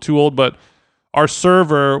were a little too old. But our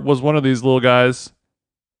server was one of these little guys,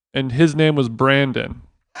 and his name was Brandon.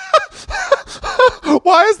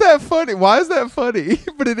 Why is that funny?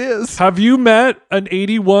 But it is. Have you met an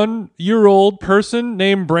 81-year-old person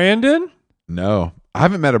named Brandon? No. I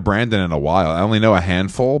haven't met a Brandon in a while. I only know a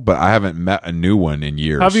handful, but I haven't met a new one in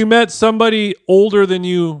years. Have you met somebody older than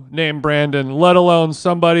you named Brandon, let alone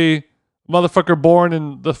somebody motherfucker born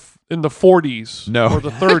in the 40s? No. Or the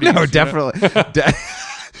 30s? No, definitely.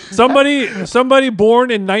 Somebody born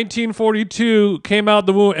in 1942 came out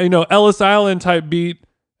the womb, Ellis Island type beat.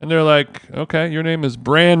 And they're like, okay, your name is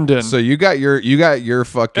Brandon. So you got your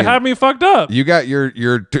fucking. It had me fucked up. You got your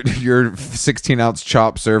 16-ounce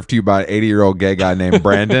chop served to you by an 80-year-old gay guy named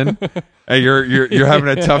Brandon. And you're having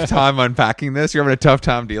a tough time unpacking this. You're having a tough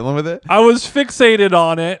time dealing with it. I was fixated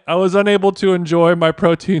on it. I was unable to enjoy my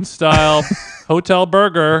protein style hotel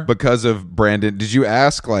burger because of Brandon. Did you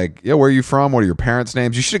ask where are you from? What are your parents'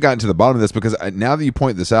 names? You should have gotten to the bottom of this because now that you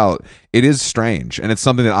point this out, it is strange and it's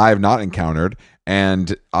something that I have not encountered.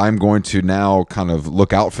 And I'm going to now kind of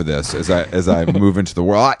look out for this as I move into the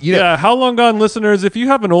world. How long gone listeners? If you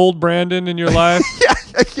have an old Brandon in your life,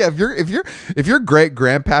 yeah. If your great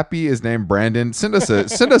grandpappy is named Brandon, send us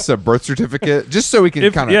a birth certificate just so we can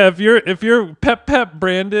if you're Pep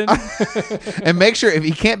Brandon, and make sure if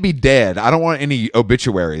he can't be dead. I don't want any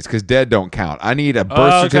obituaries because dead don't count. I need a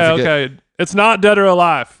birth certificate. Okay. It's not dead or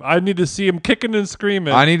alive. I need to see him kicking and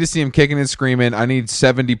screaming. I need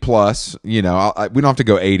 70 plus. We don't have to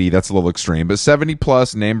go 80. That's a little extreme. But 70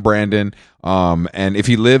 plus, named Brandon. And if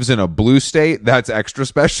he lives in a blue state, that's extra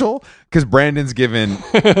special because Brandon's given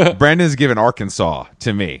Arkansas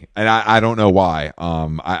to me, and I don't know why.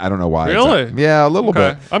 I don't know why. Really? Exactly. Yeah, a little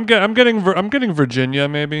bit. I'm getting Virginia.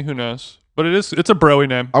 Maybe, who knows? But it's a broy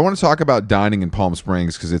name. I want to talk about dining in Palm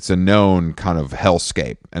Springs because it's a known kind of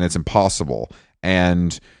hellscape and it's impossible.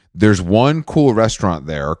 And there's one cool restaurant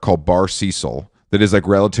there called Bar Cecil that is like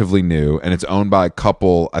relatively new and it's owned by a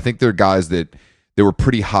couple. I think they're guys that they were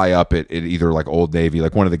pretty high up at either like Old Navy,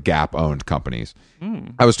 like one of the Gap owned companies.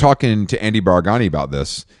 I was talking to Andy Baragani about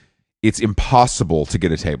this. It's impossible to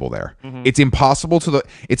get a table there. Mm-hmm. It's impossible to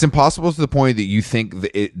the point that you think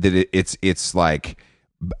that it's like.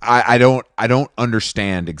 I don't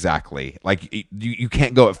understand exactly. Like you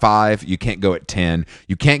can't go at 5, you can't go at 10,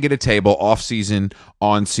 you can't get a table off season,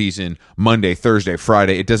 on season, Monday, Thursday,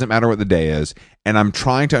 Friday. It doesn't matter what the day is. And I'm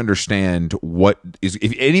trying to understand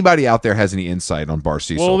if anybody out there has any insight on Bar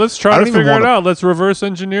Cecil. Well, let's try to figure it out. Let's reverse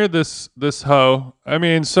engineer this hoe. I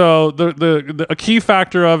mean, so a key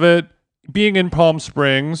factor of it being in Palm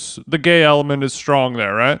Springs, the gay element is strong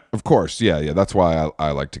there, right? Of course, yeah. That's why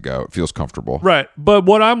I like to go. It feels comfortable, right? But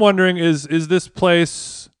what I'm wondering is this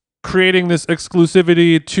place creating this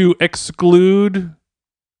exclusivity to exclude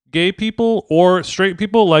gay people or straight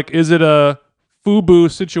people? Like, is it a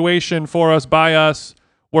FUBU situation for us, by us,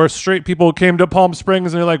 where straight people came to Palm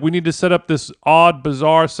Springs and they're like, we need to set up this odd,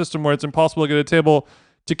 bizarre system where it's impossible to get a table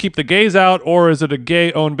to keep the gays out, or is it a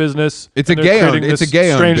gay-owned business? It's a gay-owned. It's a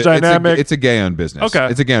gay-owned. Strange dynamic. It's a gay-owned business.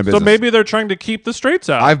 Okay, it's a gay-owned business. So maybe they're trying to keep the straights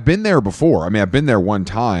out. I've been there before. I mean, I've been there one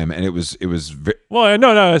time, and it was. Well,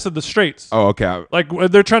 no, I said the straights. Oh, okay. Like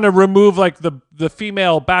they're trying to remove like the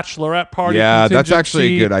female bachelorette party. Yeah, that's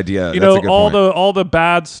actually a good idea. You that's know, a good all point. all the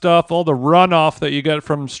bad stuff, all the runoff that you get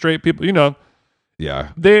from straight people. You know, Yeah.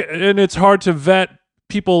 and it's hard to vet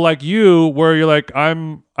people like you, where you're like,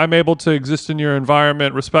 I'm able to exist in your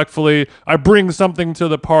environment respectfully. I bring something to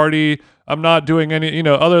the party. I'm not doing any, you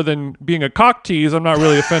know, other than being a cock tease. I'm not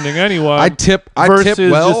really offending anyone. I tip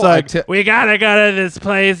versus well. just like, we gotta go to this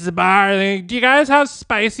place bar. Like, do you guys have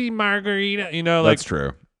spicy margarita? You know, like That's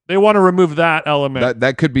true. they want to remove that element.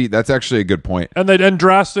 That could be. That's actually a good point. And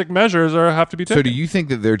drastic measures have to be taken. So, do you think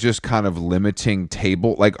that they're just kind of limiting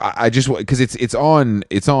table? Like, I just because it's on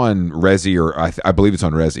Resi, or I believe it's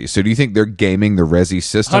on Resi. So, do you think they're gaming the Resi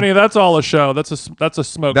system? Honey, that's all a show. That's a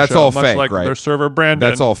smoke. That's show, all much fake, like right? Their server Brandon.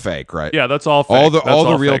 That's all fake, right? Yeah, that's all fake. All the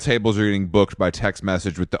That's real fake. tables are getting booked by text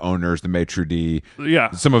message with the owners, the maitre d',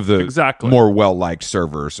 Yeah, some of the exactly. more well liked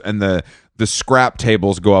servers, and the scrap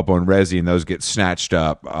tables go up on Resi, and those get snatched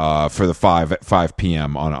up for the 5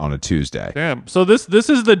 p.m. on a Tuesday. Damn. So this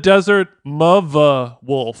is the desert Mava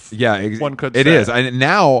wolf. Yeah, one could it say. is. And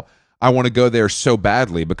now I want to go there so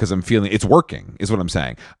badly because I'm feeling it's working. Is what I'm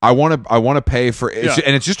saying. I want to pay for it,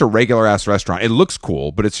 and it's just a regular ass restaurant. It looks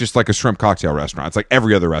cool, but it's just like a shrimp cocktail restaurant. It's like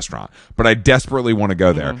every other restaurant. But I desperately want to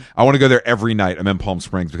go there. I want to go there every night. I'm in Palm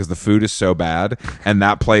Springs because the food is so bad, and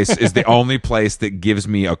that place is the only place that gives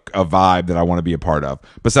me a vibe that I want to be a part of.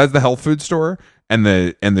 Besides the health food store and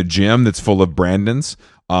the gym that's full of Brandons.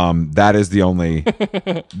 That is the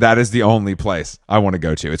only place I want to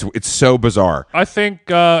go to. It's so bizarre. I think,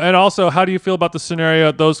 and also, how do you feel about the scenario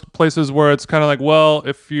at those places where it's kind of like, well,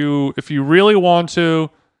 if you really want to,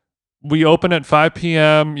 we open at 5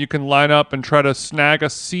 p.m. You can line up and try to snag a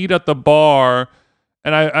seat at the bar.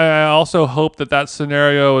 And I also hope that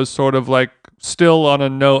scenario is sort of like still on a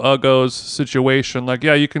no uggos situation. Like,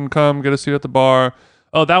 yeah, you can come get a seat at the bar.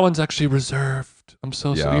 Oh, that one's actually reserved. I'm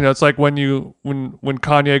so sorry. You know, it's like when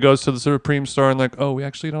Kanye goes to the Supreme store and like, oh, we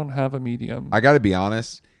actually don't have a medium. I got to be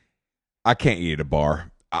honest. I can't eat at a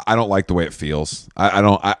bar. I don't like the way it feels.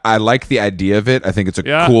 I like the idea of it. I think it's a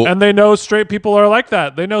cool. And they know straight people are like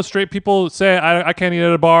that. They know straight people say, I can't eat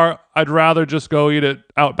at a bar. I'd rather just go eat it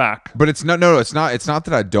out back. But it's no, it's not. It's not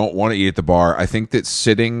that I don't want to eat at the bar. I think that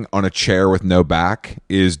sitting on a chair with no back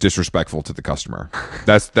is disrespectful to the customer.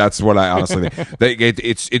 That's what I honestly think.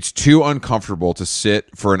 It's too uncomfortable to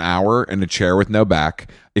sit for an hour in a chair with no back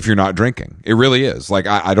if you're not drinking. It really is. Like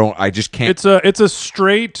I just can't. It's a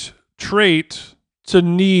straight trait to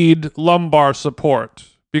need lumbar support,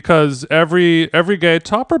 because every gay,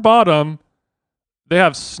 top or bottom, they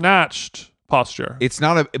have snatched posture. It's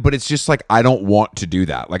not but it's just like, I don't want to do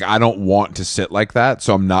that. Like, I don't want to sit like that,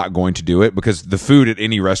 so I'm not going to do it, because the food at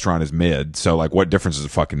any restaurant is mid. So like, what difference does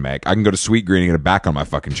it fucking make? I can go to Sweet Green and get a back on my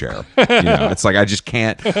fucking chair. You know, it's like, I just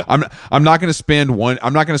can't. I'm not going to spend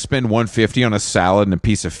 $150 on a salad and a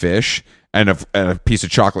piece of fish and a piece of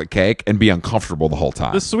chocolate cake and be uncomfortable the whole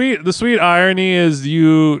time. The sweet irony is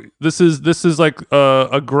this is like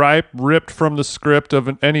a gripe ripped from the script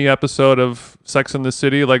of any episode of Sex and the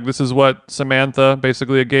City. Like, this is what Samantha,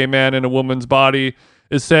 basically a gay man in a woman's body,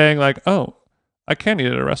 is saying, like, oh, I can't eat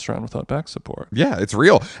at a restaurant without back support. Yeah, it's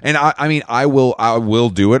real. And I mean, I will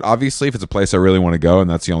do it, obviously, if it's a place I really want to go and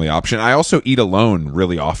that's the only option. I also eat alone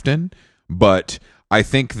really often, but I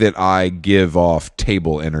think that I give off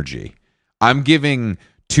table energy. I'm giving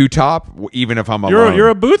two top, even if I'm alone. You're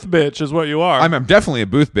a booth bitch, is what you are. I'm definitely a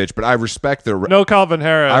booth bitch, but I respect the. No Calvin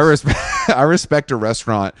Harris. I respect a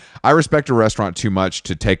restaurant. I respect a restaurant too much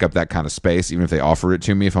to take up that kind of space, even if they offer it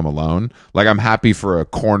to me if I'm alone. Like, I'm happy for a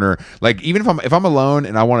corner. Like, even if I'm alone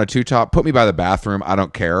and I want a two top, put me by the bathroom. I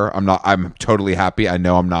don't care. I'm totally happy. I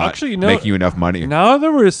know I'm not actually making you enough money. Now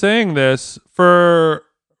that we're saying this, for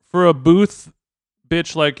a booth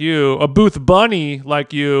bitch like you, a booth bunny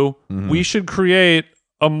like you, we should create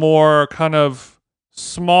a more kind of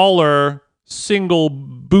smaller single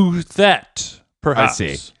boothette, perhaps.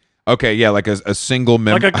 I see. Okay, yeah, like a single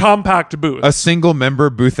member, like a compact booth. a single member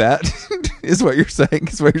boothette is what you're saying.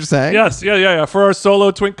 Is what you're saying? Yes, yeah. For our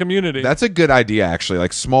solo twink community. That's a good idea, actually.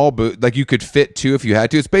 Like small booth, like you could fit two if you had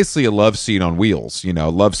to. It's basically a love seat on wheels.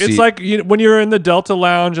 Love seat. It's like when you're in the Delta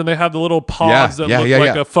Lounge and they have the little pods that look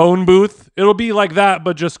like a phone booth. It'll be like that,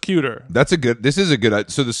 but just cuter. This is a good.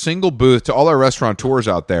 So the single booth, to all our restaurateurs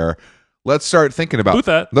out there, let's start thinking about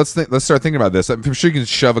Boothette. Let's start thinking about this. I'm sure you can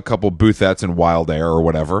shove a couple boothettes in Wild Air or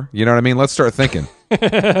whatever. You know what I mean? Let's start thinking.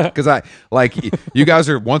 Because you guys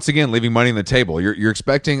are once again leaving money on the table. You're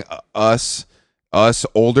expecting us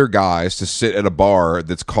older guys to sit at a bar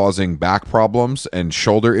that's causing back problems and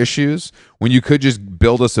shoulder issues when you could just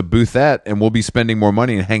build us a boothette and we'll be spending more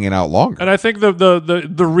money and hanging out longer. And I think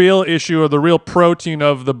the real issue or the real protein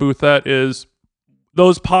of the boothette is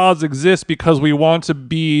those pods exist because we want to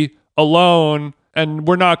be alone, and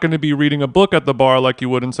we're not going to be reading a book at the bar like you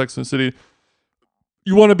would in Sex and the City.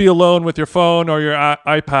 You want to be alone with your phone or your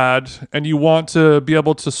iPad, and you want to be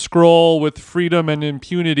able to scroll with freedom and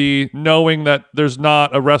impunity, knowing that there's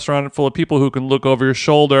not a restaurant full of people who can look over your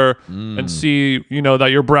shoulder and see, that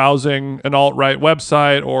you're browsing an alt-right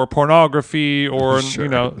website or pornography or,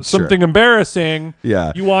 something embarrassing.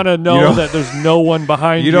 Yeah. You want to know that there's no one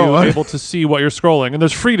behind you able to see what you're scrolling. And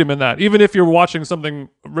there's freedom in that, even if you're watching something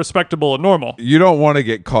respectable and normal. You don't want to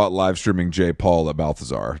get caught live streaming J. Paul at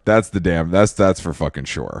Balthazar. That's for fucking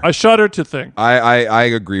sure. I shudder to think. I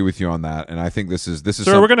agree with you on that, and I think this is.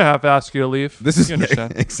 Sir, we're gonna have to ask you to leave. This is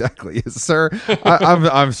exactly, sir.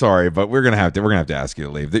 I'm sorry, but we're gonna have to ask you to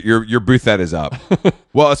leave. That your boothette is up.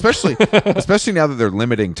 Well, especially now that they're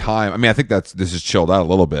limiting time. I mean, I think this is chilled out a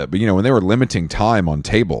little bit, but when they were limiting time on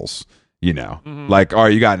tables. Like, all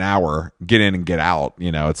right, you got an hour, get in and get out.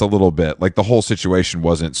 It's a little bit like the whole situation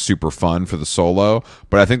wasn't super fun for the solo,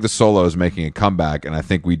 but I think the solo is making a comeback, and I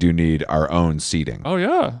think we do need our own seating. Oh,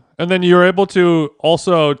 yeah. And then you're able to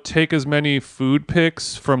also take as many food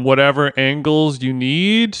pics from whatever angles you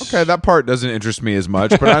need. Okay, that part doesn't interest me as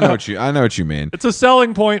much, but I know what you mean. It's a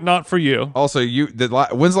selling point, not for you. Also,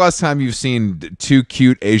 when's the last time you've seen two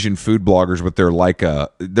cute Asian food bloggers with their Leica?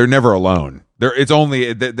 They're never alone. It's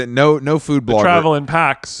only no food blogger. Travel in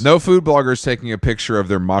packs. No food bloggers taking a picture of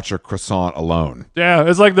their matcha croissant alone. Yeah,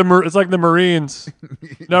 it's like the Marines.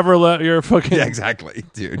 Never let your fucking. Yeah, exactly,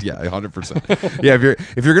 dude. Yeah, 100%. Yeah,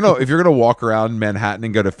 if you're gonna walk around Manhattan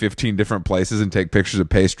and go to 15 different places and take pictures of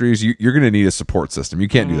pastries, you're gonna need a support system. You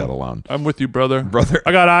can't do that alone. I'm with you, brother. Brother,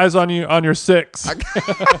 I got eyes on you on your six. I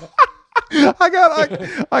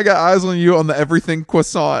got eyes on you on the everything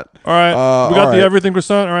croissant. All right, we got the everything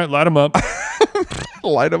croissant. All right, light them up.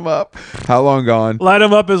 Light them up. How long gone? Light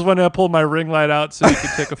them up is when I pull my ring light out so you can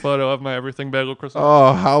take a photo of my everything bagel croissant.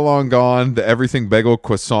 Oh, how long gone? The everything bagel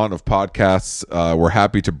croissant of podcasts. We're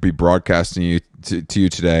happy to be broadcasting to you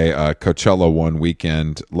today. Coachella 1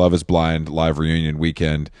 weekend, Love is Blind live reunion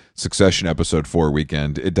weekend, Succession episode 4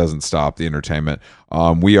 weekend. It doesn't stop the entertainment.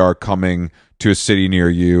 We are coming to a city near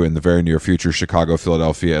you in the very near future. Chicago,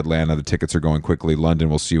 Philadelphia, Atlanta. The tickets are going quickly. London,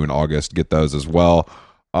 we'll see you in August. Get those as well.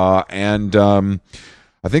 And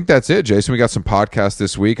I think that's it, Jason. We got some podcasts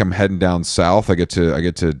this week. I'm heading down south. We get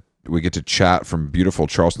to chat from beautiful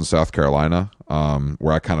Charleston, South Carolina,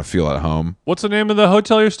 where I kind of feel at home. What's the name of the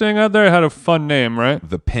hotel you're staying at there? It had a fun name, right?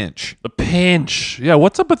 The Pinch. The Pinch. Yeah,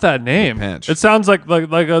 what's up with that name? The Pinch. It sounds like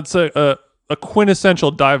it's a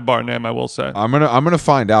quintessential dive bar name, I will say. I'm gonna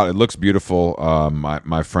find out. It looks beautiful.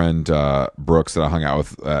 My friend Brooks that I hung out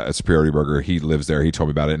with at Superiority Burger, he lives there. He told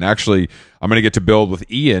me about it. And actually, I'm gonna get to build with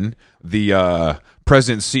Ian, the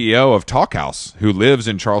president and CEO of Talkhouse, who lives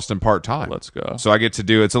in Charleston part-time. Let's go. So I get to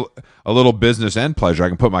do, it's a little business and pleasure. I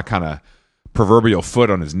can put my kind of proverbial foot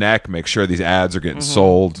on his neck, make sure these ads are getting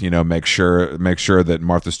sold, make sure that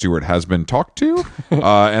Martha Stewart has been talked to,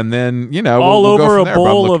 and then all we'll over go a from there.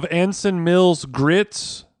 bowl of Anson Mills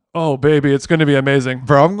grits. Oh baby, it's gonna be amazing,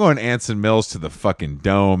 bro. I'm going Anson Mills to the fucking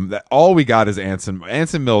dome. All we got is Anson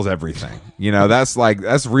Mills everything.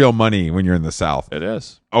 That's real money when you're in the South. It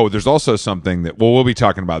is. Oh, there's also something that we'll be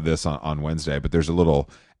talking about this on Wednesday, but there's a little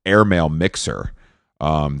airmail mixer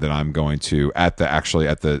that I'm going to at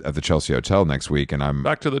the Chelsea Hotel next week, and I'm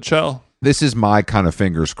back to the Chell. This is my kind of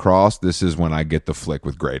fingers crossed. This is when I get the flick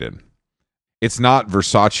with Graydon. It's not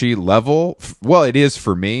Versace level. Well, it is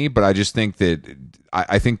for me, but I just think that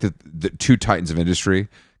I think that the two titans of industry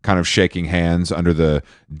kind of shaking hands under the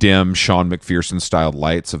dim Sean McPherson styled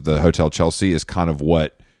lights of the Hotel Chelsea is kind of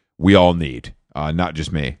what we all need, not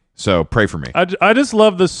just me. So pray for me. I just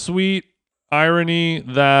love the sweet irony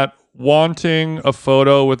that wanting a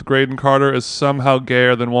photo with Graydon Carter is somehow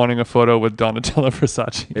gayer than wanting a photo with Donatella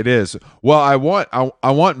Versace. It is. Well, I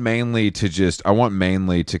want mainly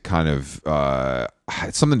to kind of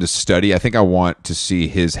it's something to study. I think I want to see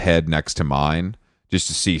his head next to mine, just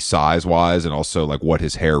to see size wise, and also like what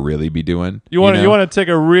his hair really be doing. You want to take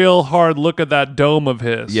a real hard look at that dome of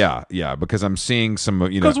his. Yeah, because I'm seeing some,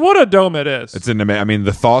 because what a dome it is. It's I mean,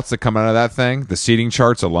 the thoughts that come out of that thing, the seating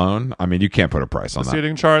charts alone. I mean, you can't put a price on that.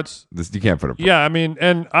 Seating charts. You can't put a price. Yeah, I mean,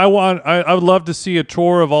 and I would love to see a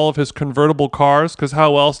tour of all of his convertible cars, because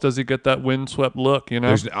how else does he get that windswept look?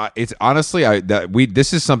 It's honestly,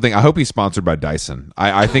 this is something. I hope he's sponsored by Dyson.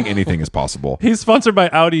 I think anything is possible. He's sponsored by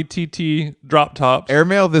Audi TT drop top.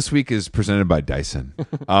 Airmail this week is presented by Dyson.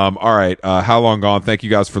 All right. How Long Gone? Thank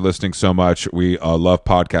you guys for listening so much. We love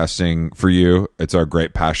podcasting for you. It's our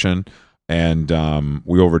great passion. And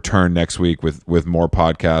we will return next week with more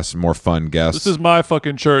podcasts, more fun guests. This is my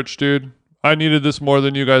fucking church, dude. I needed this more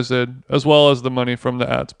than you guys did, as well as the money from the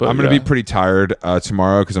ads. But I'm going to be pretty tired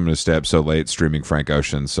tomorrow because I'm going to stay up so late streaming Frank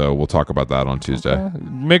Ocean. So we'll talk about that on Tuesday.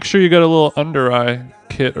 Make sure you get a little under eye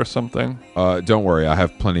kit or something. Don't worry, I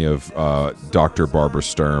have plenty of Dr. Barbara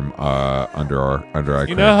Sturm under eye cream.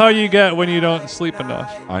 You know how you get when you don't sleep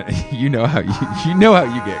enough. You know how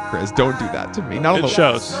you get, Chris. Don't do that to me. It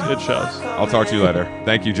shows. I'll talk to you later.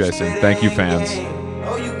 Thank you, Jason. Thank you, fans.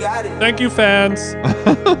 Oh, you got it. Thank you, fans. Oh,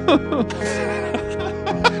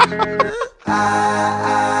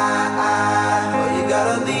 you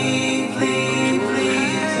gotta leave.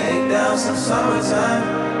 Take down some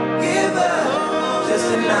summertime. Give up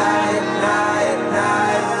just a night.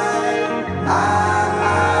 Oh,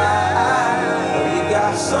 you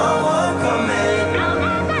got someone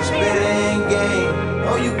coming. Spitting game.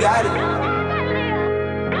 Oh, you got it. Yeah.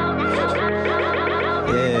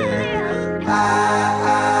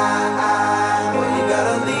 Oh, you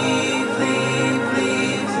gotta leave.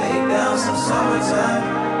 Take down some summertime.